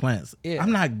work in plants. Yeah.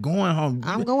 I'm not going home.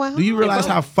 I'm going Do you home. realize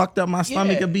If I'm- how fucked up my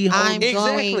stomach Yeah. could be? Home? I'm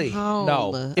Exactly. going home.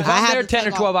 No. If I I'm have there to 10 or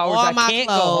take 12 off hours, all I my can't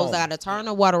go clothes. home. I gotta turn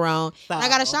the water on. And I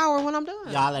gotta So- shower when I'm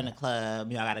done. Y'all in the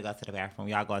club. Y'all gotta go to the bathroom.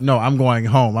 Y'all go. No, I'm going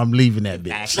home. I'm leaving that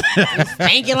bitch. Exactly.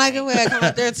 Thinking like a well, come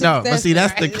up there. No, but see,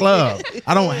 that's the club.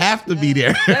 I don't have to be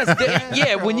there.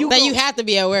 Yeah, when you That go, you have to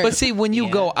be at work. but see, when you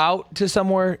Yeah. go out to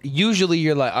somewhere, usually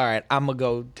you're like, all right, I'm gonna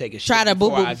go take a shit Try to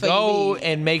before boo-boo I before you go leave.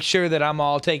 and make sure that I'm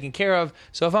all taken care of.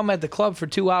 So if I'm at the club for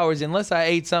 2 hours, unless I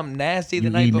ate something nasty the You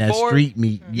night eating that before, street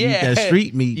meat. You eat Yeah. that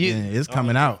street meat, You- and it's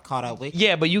coming out. Caught up with.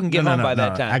 yeah, but you can get home by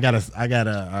that time. I got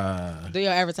a do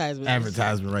your advertisement.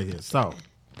 advertisement right here. So,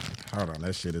 hold on,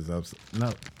 that shit is up.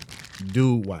 No,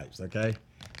 dude wipes. Okay,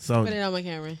 so Put it on my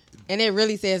camera. And it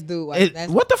really says dude wipe. That's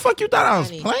what the fuck you thought I was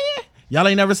funny. playing? Y'all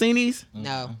ain't never seen these?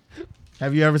 No.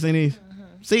 Have you ever seen these?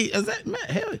 See, is that man?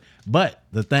 Hell, But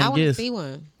the I thing want to is, see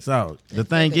one. so the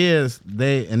thing is,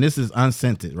 and this is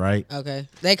unscented, right? Okay,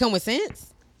 they come with scents.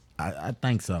 I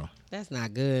think so. That's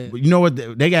not good. But you know what?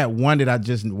 They got one that I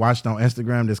just watched on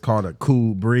Instagram that's called a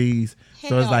Cool Breeze.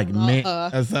 So it's Hell like no. mint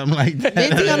or something like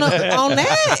Minty that. on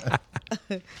that.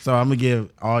 So I'm gonna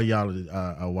give all y'all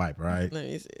a wipe, right? Let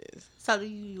me see. So do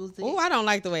you use it? Oh, I don't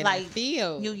like the way Like, that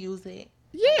feel. You use it.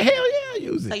 Yeah, hell yeah, I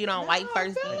use So it. you don't wipe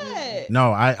first then? Good.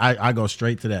 No, I go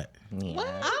straight to that. Yeah. What?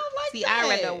 I don't like See, that.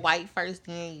 I'd rather wipe first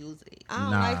then use it. I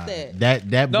don't Nah, like that.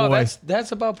 that No, boy.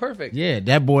 that's about perfect. Yeah,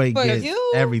 that boy For gets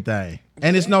you? everything,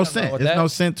 and it's no wrong scent. with There's that. no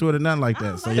scent to it or nothing like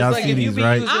that. So like y'all it. Like, see if you these, be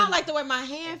right? using- I don't like the way my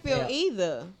hand feel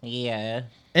either. Yeah.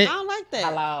 I don't like that.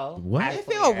 Hello. What? I It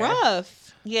feel swear.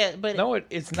 rough. Yeah, but No,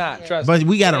 it's not. Trust me. But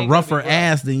we got It a ain't gonna rougher be rough.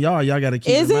 ass than y'all. Y'all got to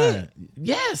keep Is in it? mind.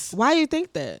 Yes. Why you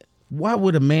think that? Why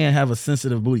would a man have a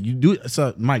sensitive booty? You do.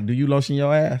 So, Mike, do you lotion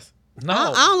your ass? No.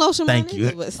 I don't lotion Thank mine you.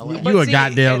 either, but You a see,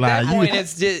 goddamn at that liar. point,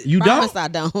 it's just, You promise don't. I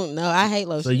don't. No, I hate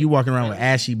lotion. So you walking around with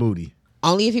ashy booty?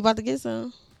 Only if you about to get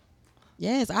some.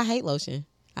 Yes, I hate lotion.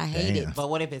 I hate Damn. it. But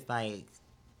what if it's like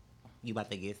you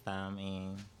about to get some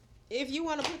and If you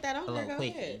want to put that on A there, little go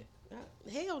quickie. ahead.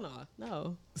 Hell no,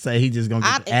 no. Say he just gonna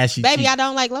get the ashy baby, cheek. I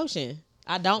don't like lotion.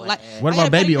 I don't like. What I about get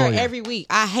a baby pedicure oil? every week?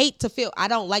 I hate to feel. I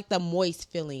don't like the moist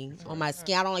feeling on my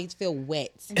skin. I don't like to feel wet.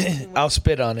 I'll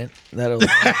spit on it. That'll.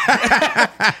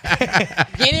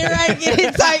 Get it right, get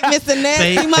it tight, Mr. Say,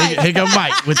 Nasty Mike. here go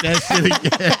Mike with that shit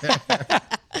again.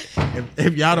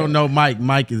 if y'all don't know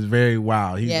Mike is very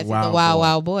wild. He's Yes, a wild, he's a wild, boy.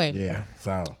 wild boy. Yeah.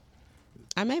 So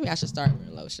Maybe I should start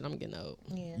wearing lotion. I'm getting old.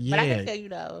 But I Yeah. can feel you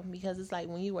though, because it's like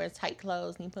when you wear tight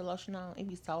clothes and you put lotion on, it'd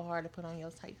be so hard to put on your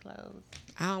tight clothes.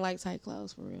 I don't like tight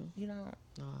clothes for real. You don't.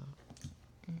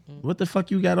 what the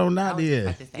fuck you got on now,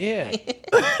 there? Yeah.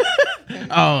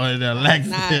 Oh, and Alexa.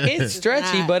 Nah, It's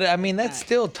stretchy, not- but I mean, that's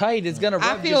still tight. It's going to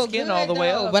I rub feel your skin good all the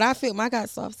way though, up. but I feel I got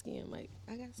soft skin. Like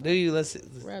I got soft. Do you? Let's.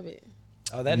 Rub it.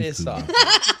 Oh, that is soft.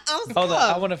 I'm Hold on. I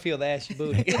soft. want to feel the ashy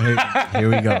booty. Here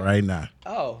we go right now.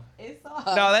 Oh. It's soft.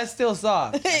 No, that's still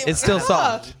soft. It's still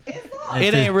soft. It's soft.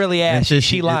 It ain't really And ashy. just-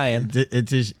 She lying. It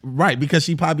just right because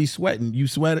she probably sweating. You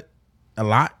sweat a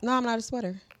lot. No, I'm not a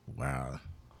sweater. Wow.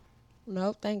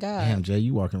 Nope, thank God. Damn, Jay,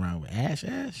 you walking around with ash?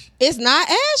 It's not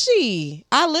ashy.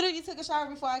 I literally took a shower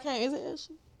before I came. Is it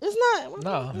ashy? It's not.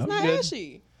 No, it's not good.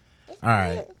 ashy. All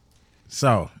right.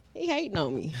 So He hating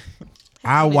on me.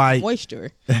 I wipe.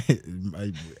 Moisture.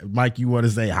 Mike, you want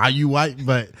to say how you wipe,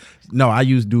 but no, I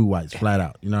use dew wipes flat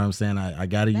out. You know what I'm saying? I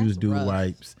gotta use dew rough.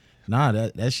 wipes. Nah,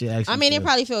 that shit actually. I mean, it feels-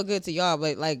 probably feel good to y'all,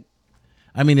 but like,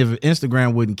 I mean, if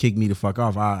Instagram wouldn't kick me the fuck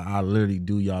off, I literally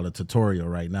do y'all a tutorial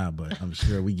right now. But I'm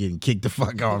sure we getting kicked the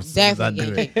fuck off as soon as I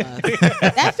definitely do getting it. kicked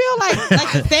off. That feel like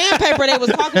the sandpaper they was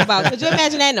talking about. Could you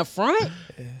imagine that in the front?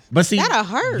 But see, That'll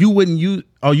hurt. You wouldn't use.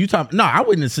 Oh, you talk? No, I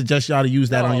wouldn't suggest y'all to use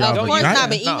that No, on y'all. don't Of course use vagina. not,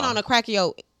 but even No. on the crack of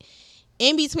your,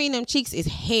 in between them cheeks is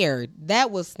hair. That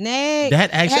was snagged.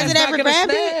 That actually- has it That's ever not gonna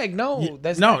grabbed it? snag. No,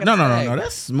 that's No, not no, gonna no, snag. no, no.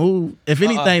 That's smooth. If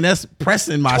anything, that's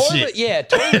pressing my Toilet, shit. yeah,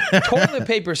 toilet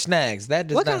paper snags. That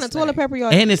does What not kind of snag. toilet paper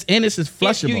y'all? And it's is If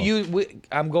flushable. you use,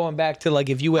 I'm going back to like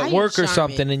if you I at use work or Charmin.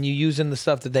 something and you using the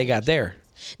stuff that they got there.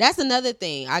 That's another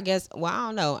thing. I guess. Well, I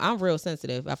don't know. I'm real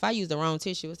sensitive. If I use the wrong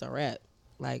tissue, it's a wrap.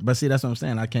 Like But see, that's what I'm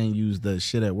saying. I can't use the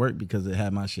shit at work because it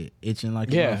had my shit itching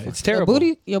like a Yeah, motherfucker. it's your terrible.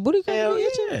 booty can't Hell be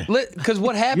itching? yeah. Because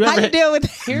what happened? How you deal with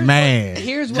that? Here's Man,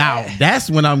 here's what now I-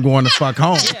 that's when I'm going to fuck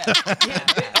home.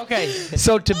 Okay,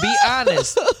 so to be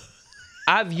honest,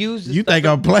 I've used. the You stuff think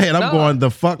I'm playing? I'm No. going the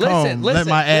fuck home. Let Listen,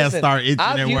 my ass listen. start itching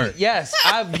I've at used- work. Yes,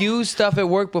 I've used stuff at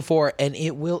work before, and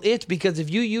it will itch because if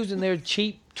you using their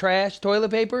cheap trash toilet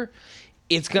paper,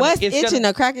 it's gonna. What's it's itching? Gonna,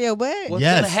 The crack of your butt? what's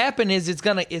Yes. gonna happen is it's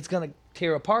gonna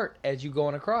tear apart as you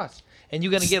going across, and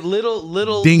you're gonna get little Dingleberries.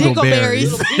 little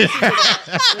pieces of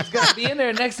that. It's gonna be in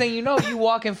there. Next thing you know, you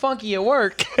walking funky at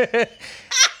work,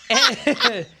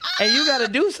 and you got to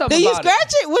do something. Do you about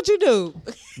scratch it? What you do?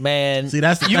 it, man? See,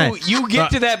 that's the you. thing. You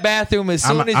get to that bathroom as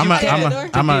soon as you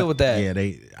can to deal with that.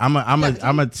 Yeah, I'm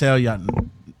gonna tell y'all.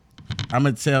 I'm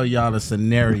gonna tell y'all a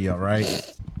scenario,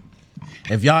 right?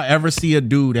 If y'all ever see a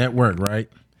dude at work, right,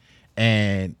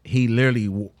 and he literally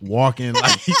walking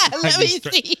like Let me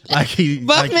see. like he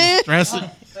Buffman? stressing.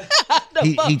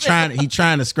 he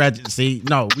trying to scratch it. See,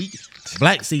 no,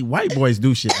 white boys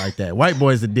do shit like that. White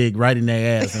boys that dig right in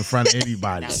their ass in front of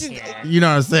anybody. You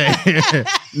know what I'm saying?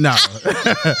 No,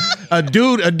 a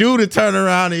dude to turn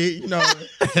around and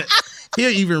he'll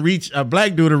even reach a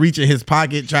black dude to reach in his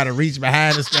pocket, try to reach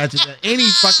behind and scratch it. Any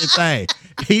fucking thing.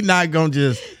 He not gonna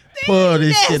just pull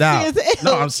this shit out. nasty as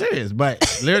hell. No, I'm serious.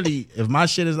 But literally, if my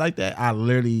shit is like that,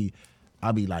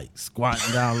 I'll be like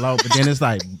squatting down low. But then it's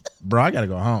like, bro, I gotta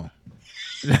go home.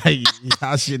 Like,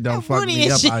 y'all shit don't fuck booty me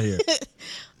and up shit. out here.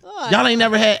 Y'all ain't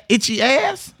never had itchy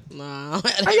ass? No.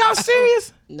 Are y'all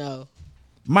serious? No.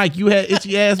 Mike, you had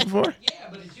itchy ass before? Yeah,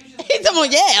 but it's usually He's talking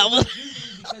about, yeah.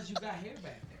 because you got hair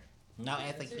back there. No,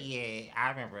 as a kid, I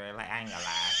remember, like, I ain't gonna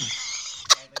lie.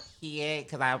 As a kid,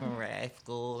 because I remember at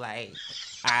school, like,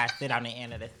 I sit on the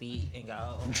end of the seat and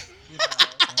go,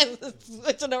 you know,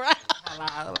 Switching around.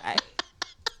 hello, like,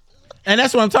 And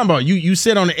that's what I'm talking about. You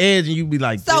sit on the edge and you be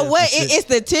like, So this what? and shit. It's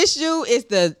the tissue. It's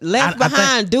the left I think-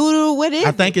 behind doodle. What is?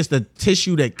 I think it's the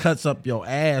tissue that cuts up your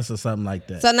ass or something like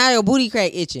that. So now your booty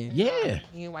crack itching. Yeah.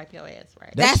 You wipe your ass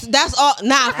right. That's all.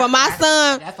 Nah, for my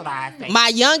son, that's what I think.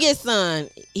 my youngest son,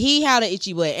 he had an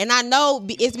itchy butt, and I know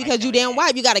it's because you didn't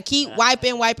wipe. You got to keep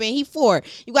wiping. He 4.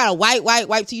 You got to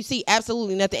wipe till you see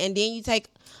absolutely nothing, and then you take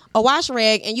a wash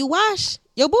rag and you wash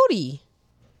your booty.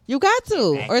 You got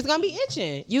to, or it's gonna be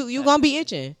itching. You gonna be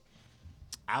itching.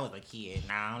 I was a kid.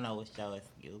 Now I don't know what's your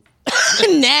excuse.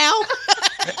 Now.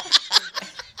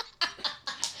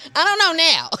 I don't know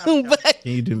now, but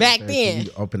Can you do me a back favor? then Can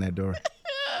you open that door?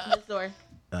 This door.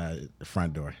 The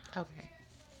front door. Okay.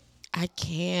 I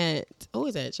can't. Who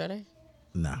is that? Sade?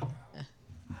 No.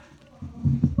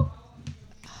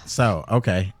 So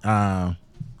okay.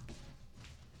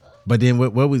 But then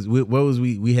what was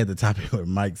we had the topic where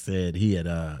Mike said he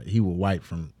would wipe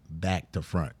from back to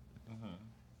front.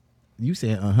 You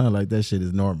said like that shit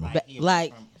is normal. He'll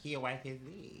wipe his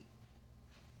leg.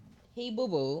 He boo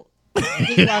boo.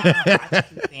 I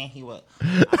keep saying he would.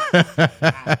 I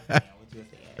understand what you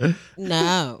said.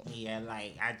 No. Yeah,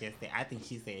 like I think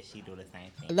she said she do the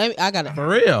same thing. I gotta For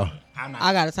real. I'm not.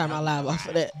 I gotta turn my live off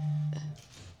for that.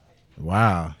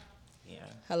 Wow. Yeah.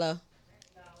 Hello.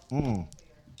 Mm.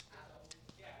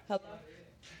 Hello.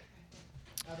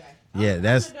 Yeah,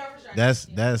 that's Can you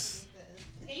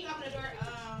open the door?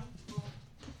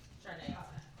 Sade.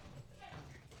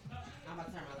 I'm about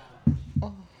to turn my live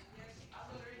off.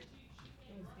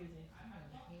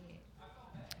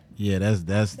 yeah,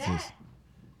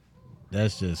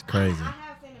 that's just crazy. I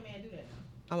have seen a man do that.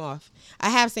 I'm off. I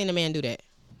have seen a man do that,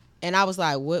 and I was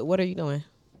like, "What are you doing?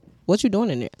 What you doing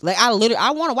in there?" Like I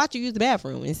want to watch you use the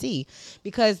bathroom and see,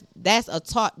 because that's a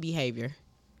taught behavior,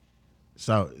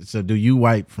 So do you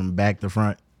wipe from back to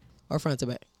front? or front to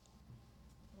back.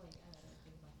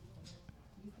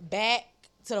 Back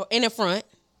to in the front,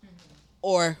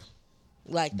 or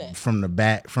like that. From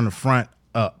the front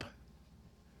up.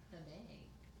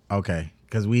 Okay,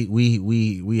 because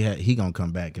we had he gonna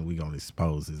come back and we gonna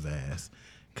expose his ass,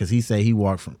 because he said he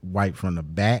wipe from the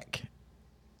back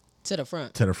To the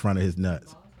front. to the front of his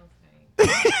nuts.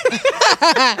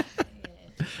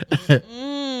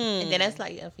 And then that's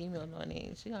like a female doing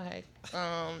it. She gonna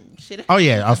have shit. Oh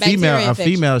yeah, a Bacteria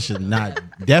female infection.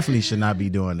 definitely should not be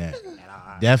doing that.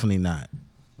 Definitely not.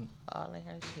 all in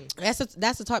her shit.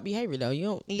 That's a taught behavior though. You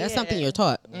don't. That's Yeah. something you're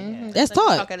taught. Mm-hmm. That's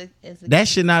taught. That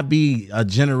should not be a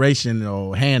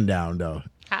generational hand down though.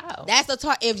 How? That's a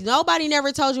taught. If nobody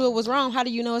never told you it was wrong, how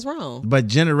do you know it's wrong? But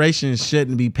generations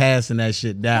shouldn't be passing that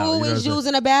shit down. Who you know what I'm is saying?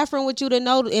 using a bathroom with you to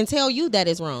know and tell you that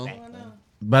it's wrong?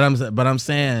 But I'm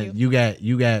saying you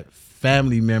got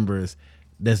family members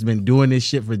that's been doing this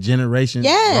shit for generations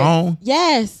wrong.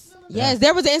 Yes.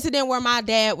 There was an incident where my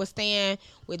dad was staying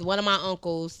with one of my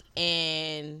uncles,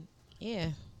 and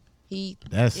he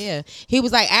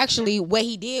was like, actually, what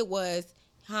he did was,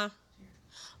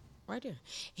 right there.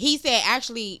 He said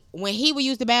actually when he would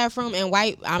use the bathroom and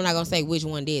wipe, I'm not gonna say which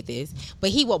one did this, but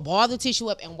he would ball the tissue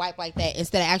up and wipe like that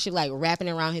instead of actually like wrapping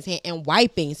it around his hand and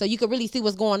wiping, so you could really see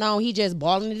what's going on. He just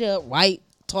balling it up, wipe,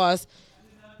 toss,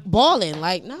 balling.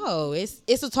 Like, no, it's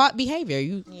a taught behavior.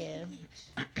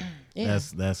 Yeah.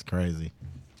 That's crazy.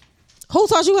 Who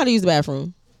taught you how to use the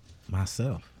bathroom?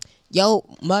 Myself. Your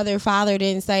mother, father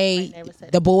didn't say never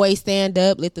said the boys stand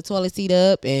up, lift the toilet seat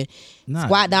up, and Nah,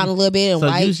 squat down a little bit and So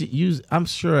wipe. use I'm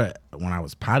sure when I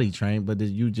was potty trained, but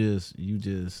you just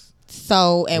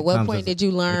So at it what comes point as- did you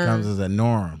It learn? comes as a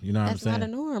norm. You know what That's I'm not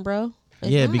saying? a norm, bro. It's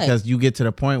Yeah, not. because you get to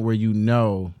the point where you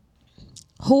know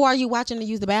Who are you watching to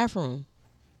use the bathroom?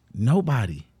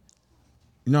 nobody.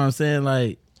 You know what I'm saying?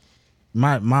 Like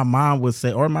my mom would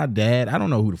say, or my dad, I don't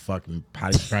know who the fucking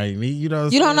potty trained me. You know what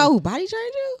I'm You don't saying? know who potty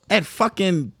trained you? At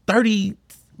fucking 38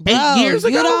 Bro, years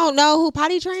ago? you don't know who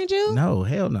potty trained you? No,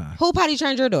 hell no. Who potty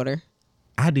trained your daughter?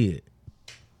 I did.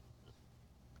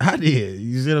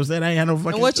 You see what I'm saying? I ain't had no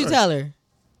fucking And what you choice. tell her?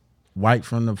 Wipe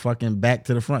from the fucking back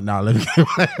to the front. No, let me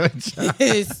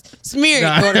Smear it,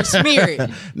 daughter. Smear it.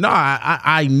 No,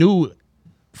 I knew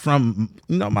from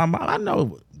my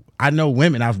mom. I know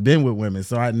women. I've been with women,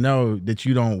 so I know that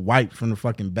you don't wipe from the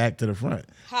fucking back to the front.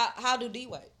 How do D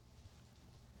wipe?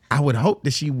 I would hope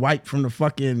that she wiped from the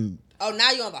fucking. Oh,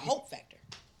 now you on the hope factor.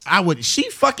 She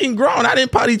fucking grown. I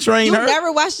didn't potty train You her.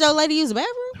 never watched your lady use the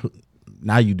bathroom?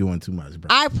 Now you doing too much, bro.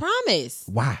 I promise.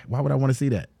 Why? Why would I want to see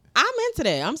that? I'm into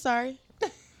that. I'm sorry.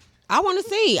 I want to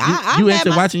see. You into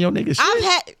watching your nigga shit?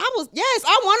 I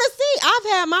want to see.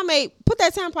 I've had my mate put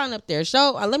that tampon up there.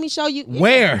 Let me show you.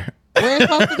 Where? Where it's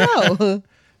supposed to go.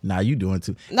 Nah, you doing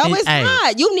too. No, And, it's hey,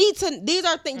 not. You need to. These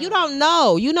are things you don't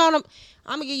know. You know what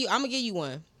I'm gonna give you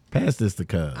one. Pass this to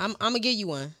cuz. I'm gonna give you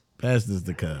one. Pass this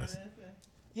to cuz.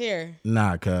 Here.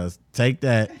 Nah, cuz. Take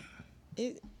that.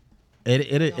 It,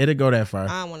 It'll go that far.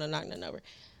 I don't want to knock nothing over.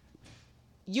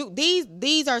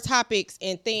 These are topics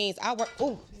and things I work.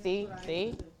 Oh, see.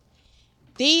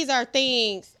 These are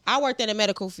things I worked in the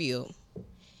medical field,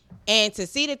 and to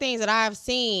see the things that I've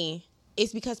seen,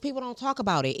 it's because people don't talk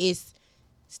about it. It's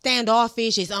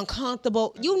standoffish. It's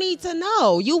uncomfortable. You need to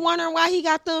know. You wondering why he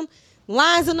got them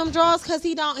lines in them drawers because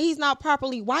he's not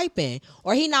properly wiping,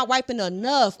 or he not wiping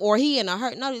enough, or he in a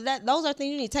hurt. No, those are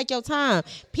things you need to take your time.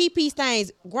 PP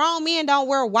stains. Grown men don't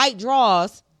wear white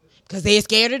drawers because they're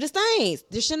scared of the stains.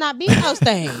 There should not be no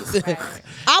stains.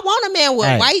 I want a man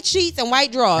with white sheets and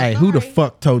white drawers. Hey, who the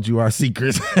fuck told you our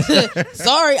secrets?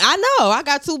 Sorry, I know. I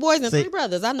got 2 boys and 3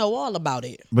 brothers. I know all about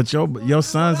it. But your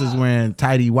sons is wearing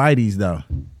tighty whities though,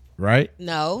 right?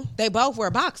 No, they both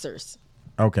wear boxers.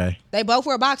 Okay. They both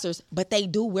wear boxers, but they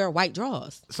do wear white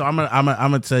drawers. So I'm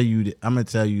gonna tell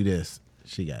you this.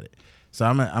 She got it. So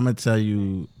I'm gonna tell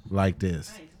you like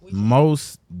this.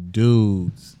 Most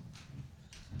dudes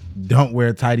don't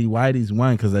wear tighty whities.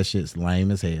 One, because that shit's lame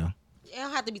as hell. It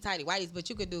don't have to be tighty whities, but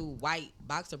you could do white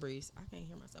boxer briefs. I can't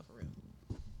hear myself for real.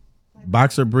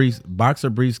 Boxer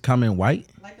briefs come in white.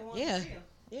 Yeah,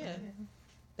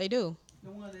 they do.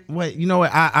 Wait, you know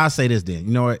what? I'll say this then.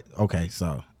 You know what? Okay,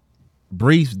 so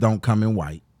briefs don't come in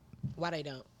white. Why they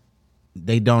don't?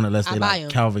 They don't unless they I buy like 'em.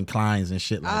 Calvin Kleins and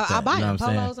shit like that. I buy you know them, what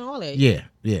I'm polos saying? and all that.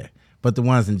 Yeah. But the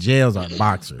ones in jails are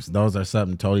boxers. Those are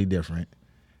something totally different.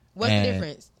 What's And- the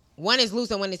difference? One is loose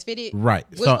and one is fitted. Right.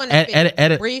 Which So one is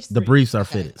fitted? Briefs? the briefs are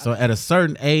Okay, fitted. So at a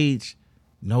certain age,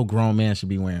 no grown man should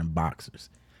be wearing boxers.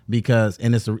 Because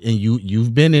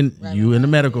you've been in in the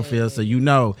medical field, so you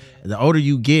know the older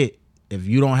you get, if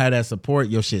you don't have that support,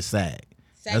 your shit sag.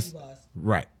 Saggy balls.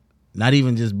 Right. Not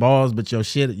even just balls, but your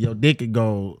dick could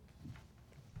go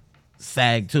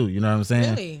sag too. You know what I'm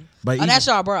saying? Really? But Oh, that's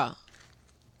y'all bra.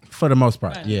 for the most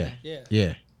part, yeah.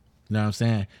 Yeah. You know what I'm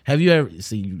saying? Have you ever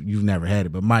you've never had it,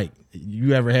 but Mike,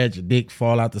 you ever had your dick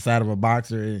fall out the side of a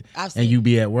boxer I've and seen you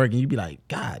be at work and you be like,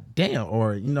 God damn,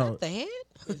 or you know, The head?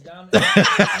 It's down Say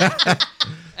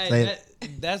hey,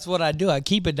 that's what I do. I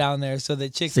keep it down there so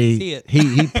that chicks can see see it.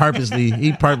 he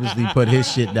purposely put his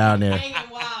shit down there.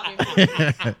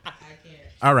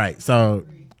 All right, so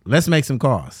let's make some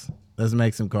calls.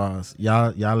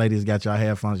 Y'all ladies got y'all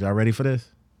headphones. Y'all ready for this?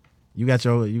 You got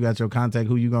your contact.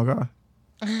 Who you gonna call?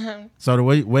 So the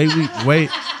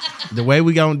way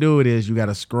we gonna do it is you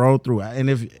gotta scroll through,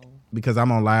 and because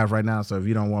I'm on live right now, so if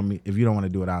you don't want to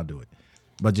do it, I'll do it.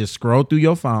 But just scroll through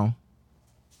your phone.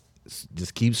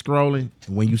 Just keep scrolling.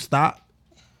 And when you stop,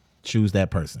 choose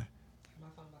that person.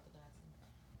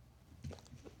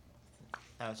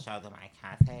 So show them my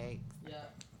contacts. Yeah.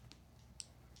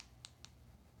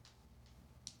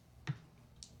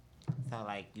 So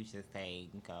like you should say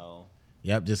go.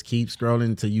 Yep, just keep scrolling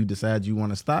until you decide you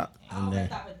want to stop. And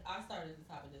then, I started at the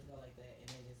top and just go like that, and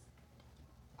then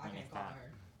I can't call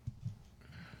her.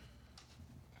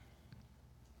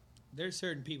 There's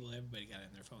certain people everybody got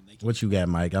in their phone. They can what you got,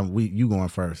 Mike? You going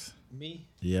first? me.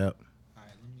 Yep. All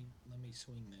right, let me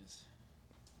swing this.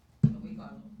 We call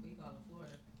them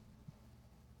Florida.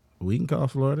 We can call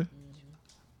Florida.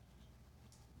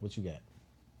 What you got?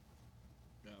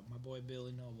 My boy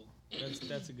Billy Noble.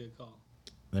 That's a good call.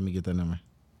 Let me get that number.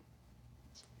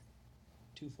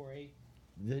 248.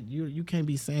 You can't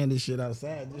be saying this shit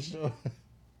outside. This show.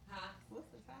 Huh? What's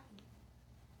the time?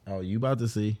 Oh, you about to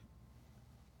see?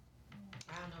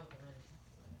 I don't know.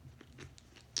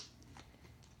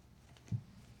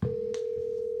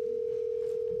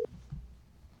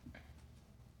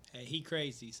 Hey, he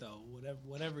crazy, so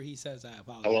whatever he says, I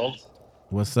apologize. Hello?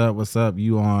 What's up?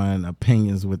 You on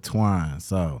Opinions with Twine?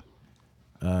 So,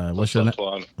 what's your up,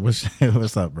 Twine?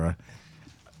 what's up, bro?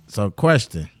 So,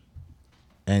 question,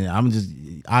 and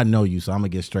I know you, so I'm gonna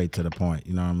get straight to the point.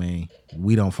 You know what I mean?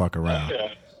 We don't fuck around. Yeah.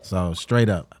 So, straight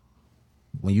up,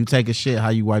 when you take a shit, how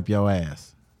you wipe your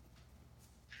ass?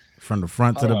 From the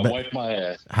front to the I back. wipe my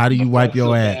ass. How do you wipe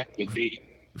your ass? Back with baby.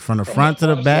 From the front to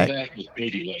the back. with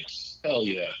baby legs. Hell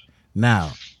yeah.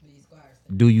 Now,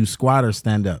 do you squat or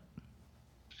stand up?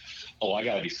 Oh, I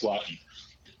gotta be squatting.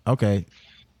 Okay.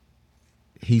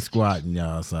 He's squatting,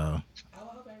 y'all. So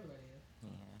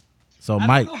I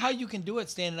Mike, don't know how you can do it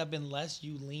standing up unless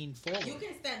you lean forward. You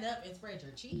can stand up and spread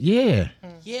your cheeks. yeah,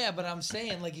 Yeah, but I'm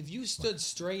saying, like, if you stood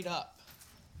straight up,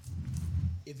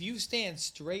 if you stand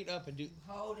straight up and do,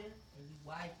 Holding and you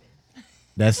wiping.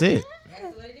 that's it.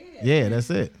 That's what it is. Yeah, that's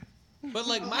it. but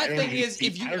like my thing is,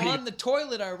 if you're on the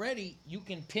toilet already, you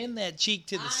can pin that cheek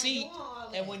to the seat, doing all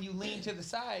that. and when you lean to the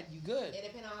side, you good. It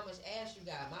depends on how much ass you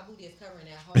got. My booty is covering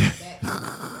that whole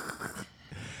back.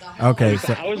 The whole Okay, back.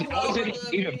 so- How is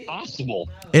it even possible?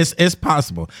 It's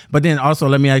possible. But then also,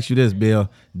 let me ask you this, Bill.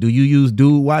 Do you use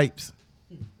dude wipes?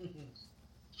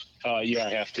 Yeah, I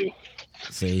have to.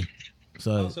 See,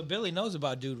 Oh, so Billy knows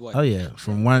about dude wipe. oh yeah,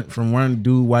 from one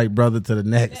dude white brother to the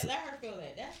next. Let her feel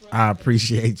that. That's right. I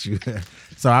appreciate you.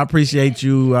 So I appreciate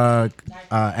you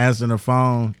answering the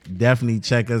phone. Definitely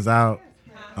check us out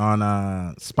on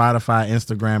Spotify,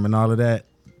 Instagram, and all of that.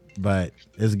 But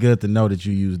it's good to know that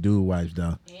you use dude wipes,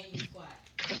 though. And you squat.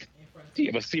 In front of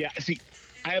Yeah, but see,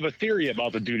 I have a theory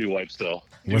about the doo-doo wipes, though.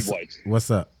 Dude wipes. What's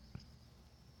up?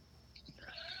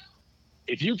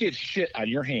 If you get shit on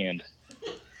your hand,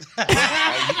 There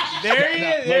he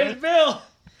is. There's Bill.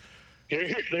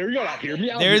 there you go. Now, hear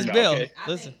me out. There's here now, Bill. okay?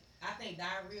 Listen. I think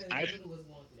diarrhea I- and doodle was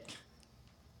going through that.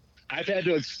 I've had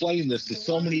to explain this to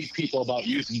so many people about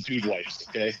using dude wipes.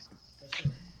 Okay.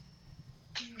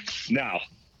 Now,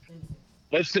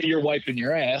 let's say you're wiping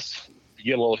your ass. You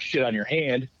get a little shit on your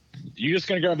hand. You just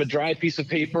gonna grab a dry piece of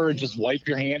paper and just wipe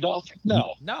your hand off?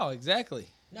 No. No, exactly.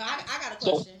 No, I got a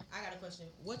So- question.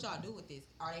 What y'all do with this?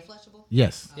 Are they flushable?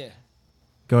 Yes. Yeah.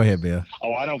 Go ahead, Bill.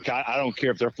 Oh, I don't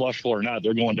care if they're flushable or not.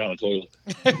 They're going down the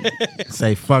toilet.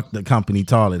 Say fuck the company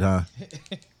toilet, huh?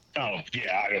 Oh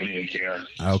yeah, I don't even care.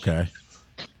 Okay.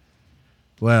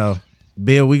 Well,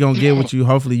 Bill, we gonna get with you.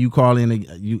 Hopefully, you call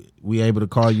in. We able to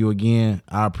call you again.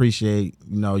 I appreciate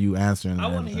you answering. I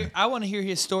and want to everything. hear. I want to hear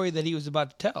his story that he was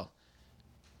about to tell.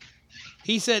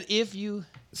 He said, "If you."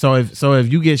 So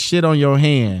if you get shit on your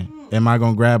hand, am I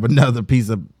gonna grab another piece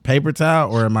of paper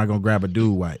towel or am I gonna grab a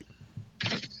dude wipe?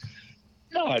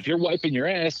 No, if you're wiping your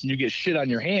ass and you get shit on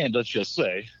your hand, let's just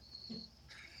say,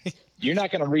 you're not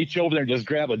going to reach over there and just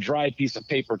grab a dry piece of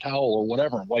paper towel or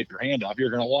whatever and wipe your hand off. You're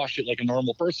going to wash it like a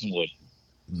normal person would.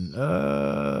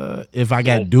 If I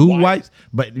got So dude why- wipes,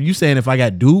 but you saying if I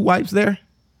got dude wipes there?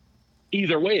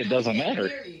 Either way, it doesn't matter.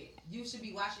 Period. You should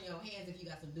be washing your hands if you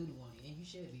got some doodle on it, and you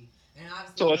should be. And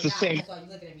obviously, So it's the you're not. same- That's why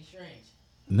you looking at me strange.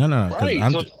 No. 'Cause Right,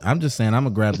 I'm so- I'm just saying I'm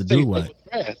gonna grab the dude wipe.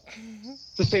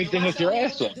 It's the same thing with your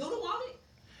ass. Doodle Though. on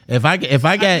it? If I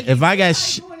got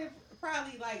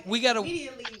We gotta.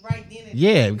 immediately right then and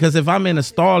yeah, because if I'm in a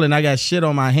stall and I got shit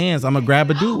on my hands, I'm gonna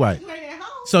grab a dude wipe. you ain't at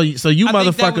home. So you I think that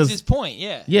was motherfuckers, his point.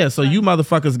 Yeah. yeah. So you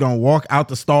motherfuckers gonna walk out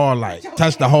the stall like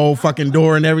touch the whole fucking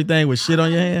door and everything with shit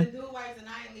on your The hand? doodle wipes, and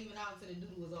I ain't leaving out until the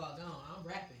doodle was all gone. I'm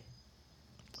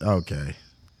rapping. Okay,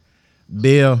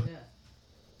 Bill. Yeah.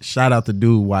 Shout out to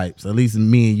dude wipes. At least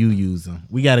me and you use them.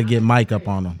 We got to get Mike up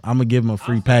on them. I'm gonna give him a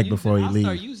free I'll pack start before he using- I'll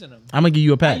start leaves. using them. I'm gonna give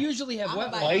you a I pack. usually have I'm wet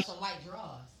about ones. to have some white drawers.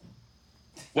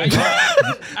 Wait,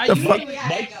 I The usually, fuck?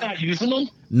 Mike's not using them?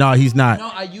 No, he's not. no,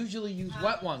 I usually use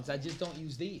wet ones. I just don't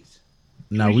use these.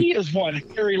 No, He we. is one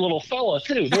hairy little fella,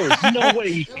 too. There's no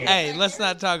way he can. Hey, let's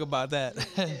not talk about that.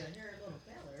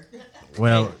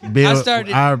 Well, Bill,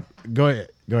 started- go ahead.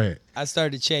 Go ahead. I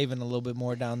started shaving a little bit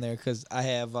more down there because I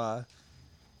have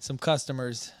some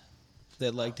customers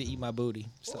that like to eat my booty.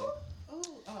 So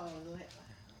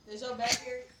Is your back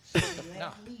here?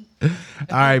 no. All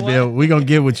right, Bill. We gonna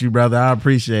get with you, brother. I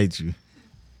appreciate you.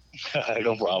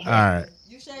 No problem. All right.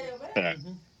 You shave your back? All right.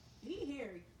 He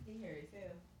hairy. He hairy as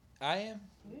hell. I am.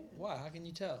 Why? How can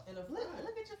you tell? In the Look, front.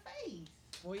 look at your face.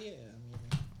 Well, yeah. I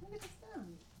mean, Look at your stomach.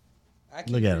 I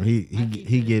keep Look at him. it-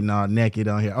 He getting all naked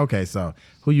on here. Okay, so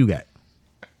who you got?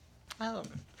 Oh,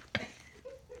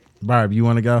 Barb, you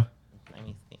want to go? Let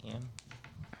me see.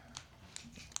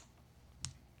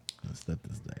 Let's step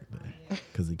this back there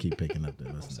because he keep picking up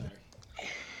the listener.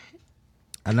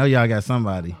 I know y'all got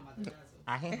somebody.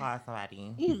 I can call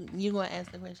somebody. you gonna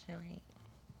ask the question, right?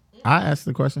 I asked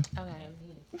the question. Okay.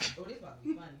 Oh, this about to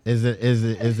be funny.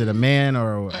 Is it a man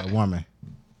or a woman?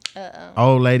 Uh,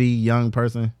 Old lady, young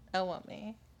person? a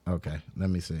woman. Okay, let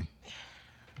me see.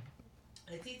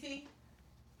 A TT?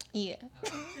 Yeah.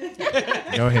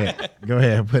 Go ahead. Go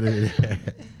ahead. Put it in there.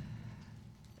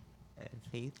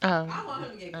 See? I want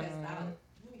him to get cussed out.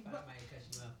 Let me find somebody to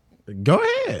cuss you out. Go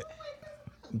ahead.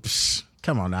 Psh,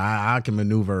 come on now. I can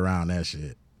maneuver around that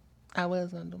shit. I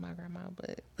was gonna do my grandma,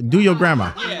 but Do your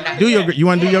grandma. You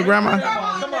want to do your grandma?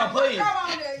 Come on, please.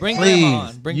 Bring Please. grandma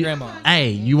on. Bring You- grandma on. Hey,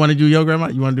 you want to do your grandma?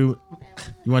 You want to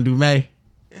do May?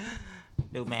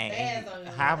 Do May. Fast on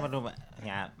your How am I do May?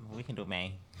 Yeah, we can do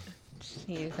May.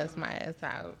 Yeah, cuss my ass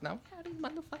out. Don't call these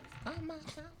motherfuckers on my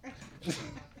phone. This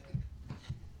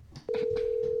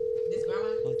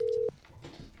grandma.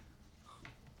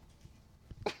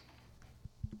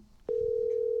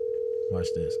 Watch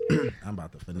this. I'm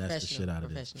about to finesse the shit out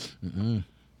of this. Professional.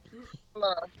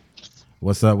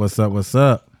 What's up? What's up? What's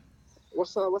up?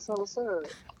 What's up? What's up? What's up?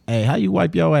 Hey, how you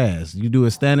wipe your ass? You do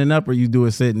it standing up or you do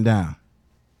it sitting down?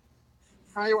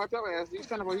 How you wipe your ass? You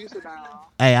stand up or you sit down?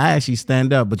 Hey, I actually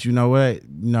stand up, but you know what?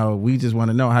 You know, we just want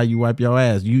to know how you wipe your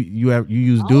ass. You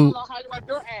use I don't dude. know how you wipe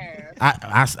your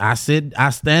ass. I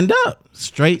stand up,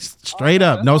 straight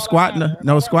up, no squat,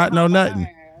 no squat, no nothing.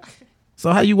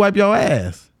 So how you wipe your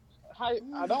ass?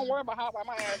 I don't worry about how I wipe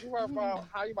my ass. You worry about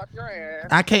how you wipe your ass.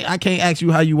 I can't ask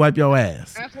you how you wipe your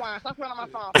ass. That's why. Stop playing on my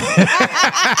phone.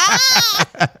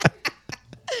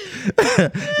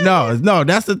 No,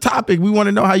 that's the topic. We want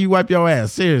to know how you wipe your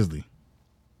ass. Seriously.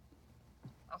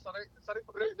 So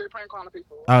they prank calling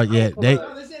people. Oh yeah, they.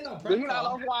 Do you not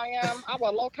know who I am? I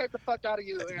will locate the fuck out of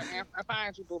you and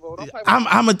find you, boo boo. Don't play with I'm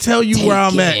gonna tell you where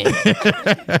I'm at. me.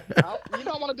 You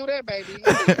don't want to do that, baby.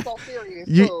 You're so serious.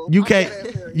 too. you I'm dead ass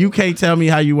can't serious. tell me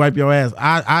how you wipe your ass.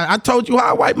 I told you how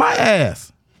I wipe my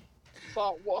ass.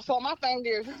 So my thing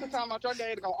is, you should tell me your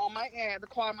day to go on my end, to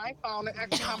call my phone, and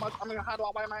ask me how do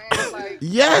I wipe my ass? Like,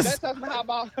 Yes. That tells me how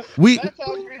about. We- That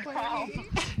tells me how.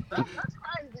 That's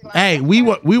crazy. Like, Hey, we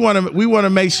want to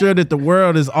make sure that the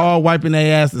world is all wiping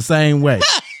their ass the same way.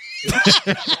 Let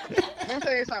me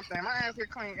tell you something. My ass get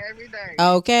clean every day.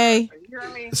 Okay. You hear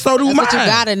me? So do That's mine. what you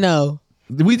gotta know.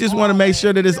 We just want to make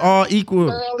sure that it's all equal.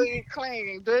 Thoroughly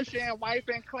clean, dishing,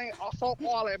 wiping, clean, soap,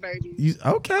 all that, baby. You,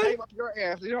 okay. How you wipe your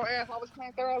ass? Is your ass always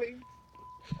clean thoroughly?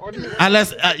 Or do you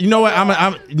Unless you know what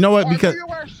I'm you know what or because do you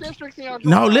wear shit streaks in your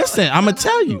no drawers? listen I'm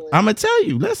gonna tell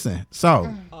you listen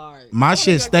so All right. my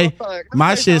shit stay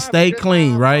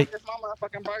clean right. It's my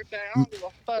motherfucking birthday. I don't give a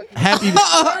fuck.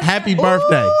 Happy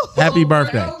birthday Thank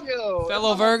you.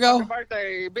 Fellow It's my Virgo? motherfucking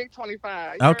birthday, big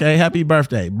 25. okay happy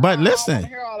birthday but listen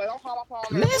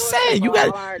listen you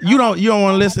don't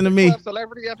want to listen to me.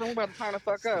 Celebrity up and we about to turn the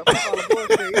fuck up. That's all the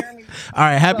bullshit, you hear me? All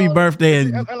right happy birthday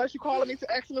and Unless you calling me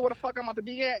to ask me where the fuck I'm about to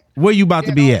be at. where you about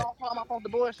to be at. Don't call my phone to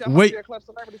bullshit. I'm Wait. gonna be a club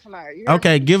celebrity tonight. You hear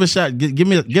Okay, give a shot.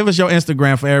 Give us your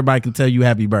Instagram for everybody can tell you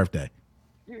happy birthday.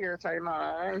 me? You irritate me.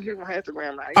 I ain't giving my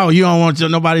Instagram right. Oh, you don't want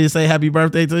nobody to say happy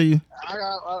birthday to you? I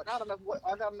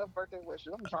got enough birthday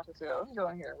wishes. I'm trying to tell. Let me go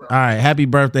in here, bro. All right, happy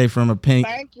birthday from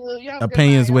Thank you. You have a good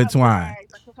Opinions night. with Have a good Twine. night.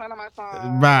 Thanks for playing on my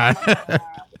phone. Bye.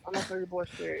 I'm not your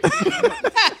bullshit.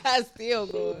 Still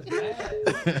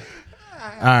good.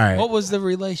 All right. What was the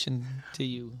relation to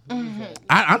you?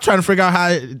 I'm trying to figure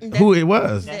out who it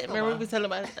was. Remember we talking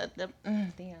about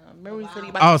damn. Remember we talking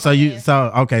about. Oh, so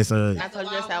okay, so I told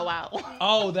you that's how wow.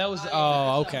 Oh, that was.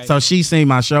 Oh, okay. so she seen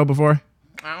my show before?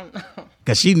 I don't know.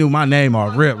 Cause she knew my name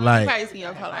off rip. You Like, probably see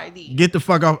your caller ID. get the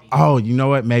fuck off. Oh, you know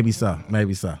what? Maybe so.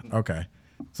 Okay.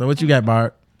 So what you got,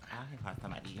 Bart? I can call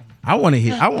somebody. I want to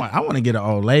hear. I want to get an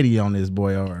old lady on this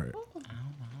boy. Or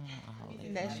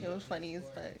That shit was funny as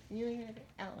fuck. You ain't hear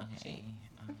that? Oh, shit.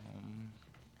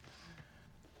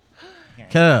 Okay.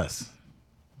 cuz,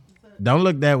 don't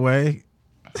look that way.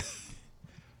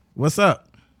 What's up?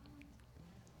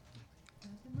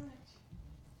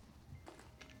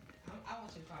 I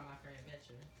want you to call my friend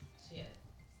Betcha. She had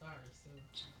stars too.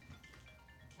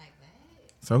 Like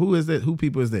that? So who is it? Who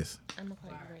people is this? I'm gonna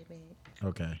call you right back.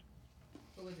 Okay.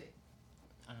 Who is it?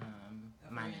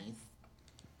 My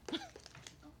niece.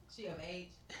 She of age?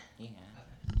 Yeah.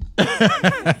 They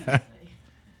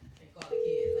call the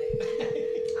kids like,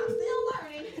 I'm still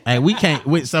learning. Hey, we can't.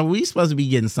 Wait, so we supposed to be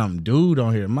getting some dude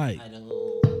on here, Mike. I do.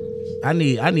 I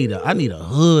need a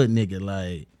hood nigga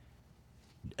like.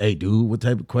 Hey, dude, what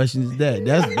type of question is that?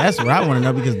 That's what I want to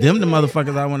know because them the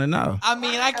motherfuckers I want to know. I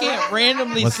mean, I can't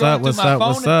randomly What's scroll up, through what's my up, phone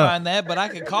what's and up? find that, but I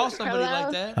could call somebody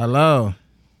like that. Hello.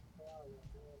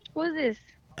 Who is this?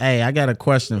 Hey, I got a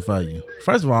question for you.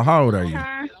 First of all, how old are you?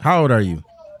 Huh? How old are you?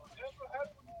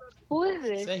 Who is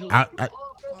this? Say who-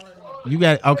 You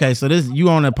got okay. So this you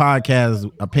on the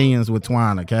podcast Opinions with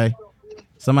Twine, okay?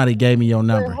 Somebody gave me your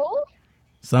number.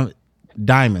 Who?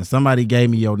 Diamond. Somebody gave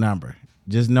me your number.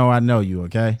 Just know I know you,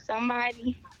 okay?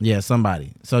 Somebody. Yeah,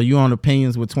 somebody. So you on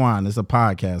Opinions with Twine. It's a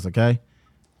podcast, okay?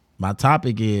 My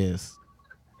topic is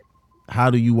how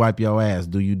do you wipe your ass?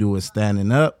 Do you do it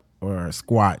standing up or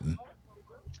squatting?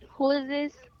 Who is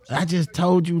this? I just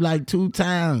told you like 2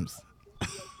 times.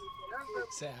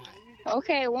 Say hi.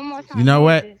 Okay, one more time. You know Who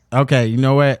what? is this? Okay, you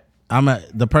know what?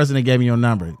 The person that gave me your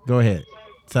number. Go ahead.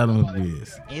 Tell them who it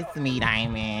is. It's me,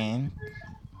 Diamond.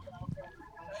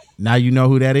 Now you know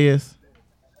who that is?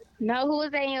 No, who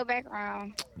is that in your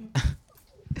background?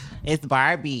 It's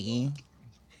Barbie.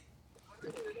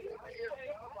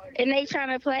 And they trying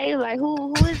to play? Like,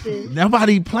 who is this?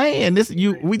 Nobody playing this.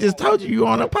 We just told you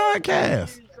on a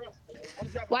podcast.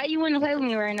 Why you want to play with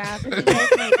me right now? 'Cause you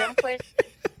asked me a dumb question.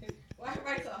 Why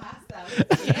everybody so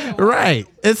hostile? Right.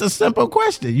 It's a simple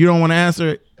question. You don't want to answer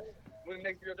it?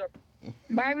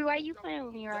 Barbie, why you playing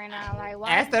with me right now? Like, why?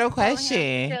 Ask her a you calling him to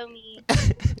question. Tell me,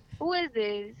 who is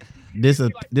this? This is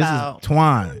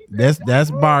Twine.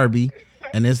 That's Barbie,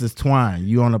 and this is Twine.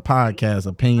 You on the podcast,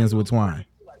 Opinions with Twine.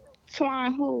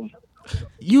 Twan who?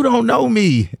 You don't know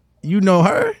me. You know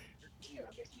her.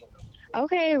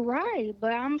 Okay, right.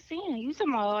 But I'm seeing you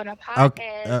talking about on a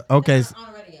podcast, Okay.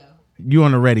 On the radio. You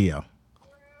on the radio?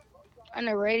 on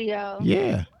the radio.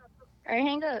 Yeah. Or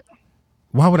hang up.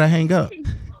 Why would I hang up?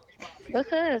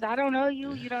 Because I don't know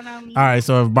you. You don't know me. All right.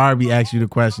 So if Barbie asks you the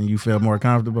question, you feel more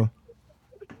comfortable?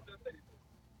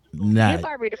 Nah. Give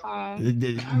Barbie the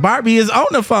phone. Barbie is on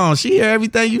the phone. She hear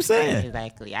everything you saying.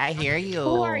 Exactly. I hear you.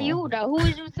 Who are you, though? Who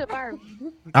is you to Barbie?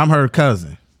 I'm her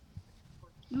cousin.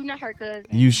 You not her cousin.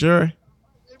 You sure?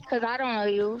 Because I don't know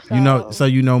you. So You know. So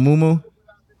you know Moo?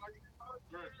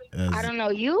 I don't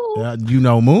know you. You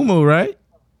know Moo, right?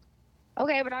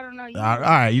 Okay, but I don't know you. All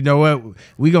right. You know what?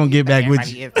 We gonna get back with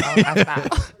you.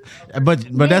 but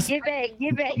Man, that's get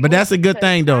back. but that's a good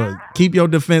thing though. Keep your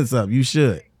defense up. You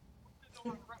should.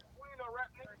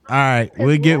 All right,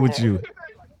 we'll get with you.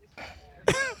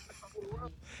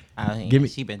 Oh, Give me-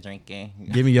 she been drinking.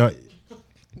 Give me your.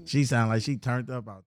 She sound like she turned up out.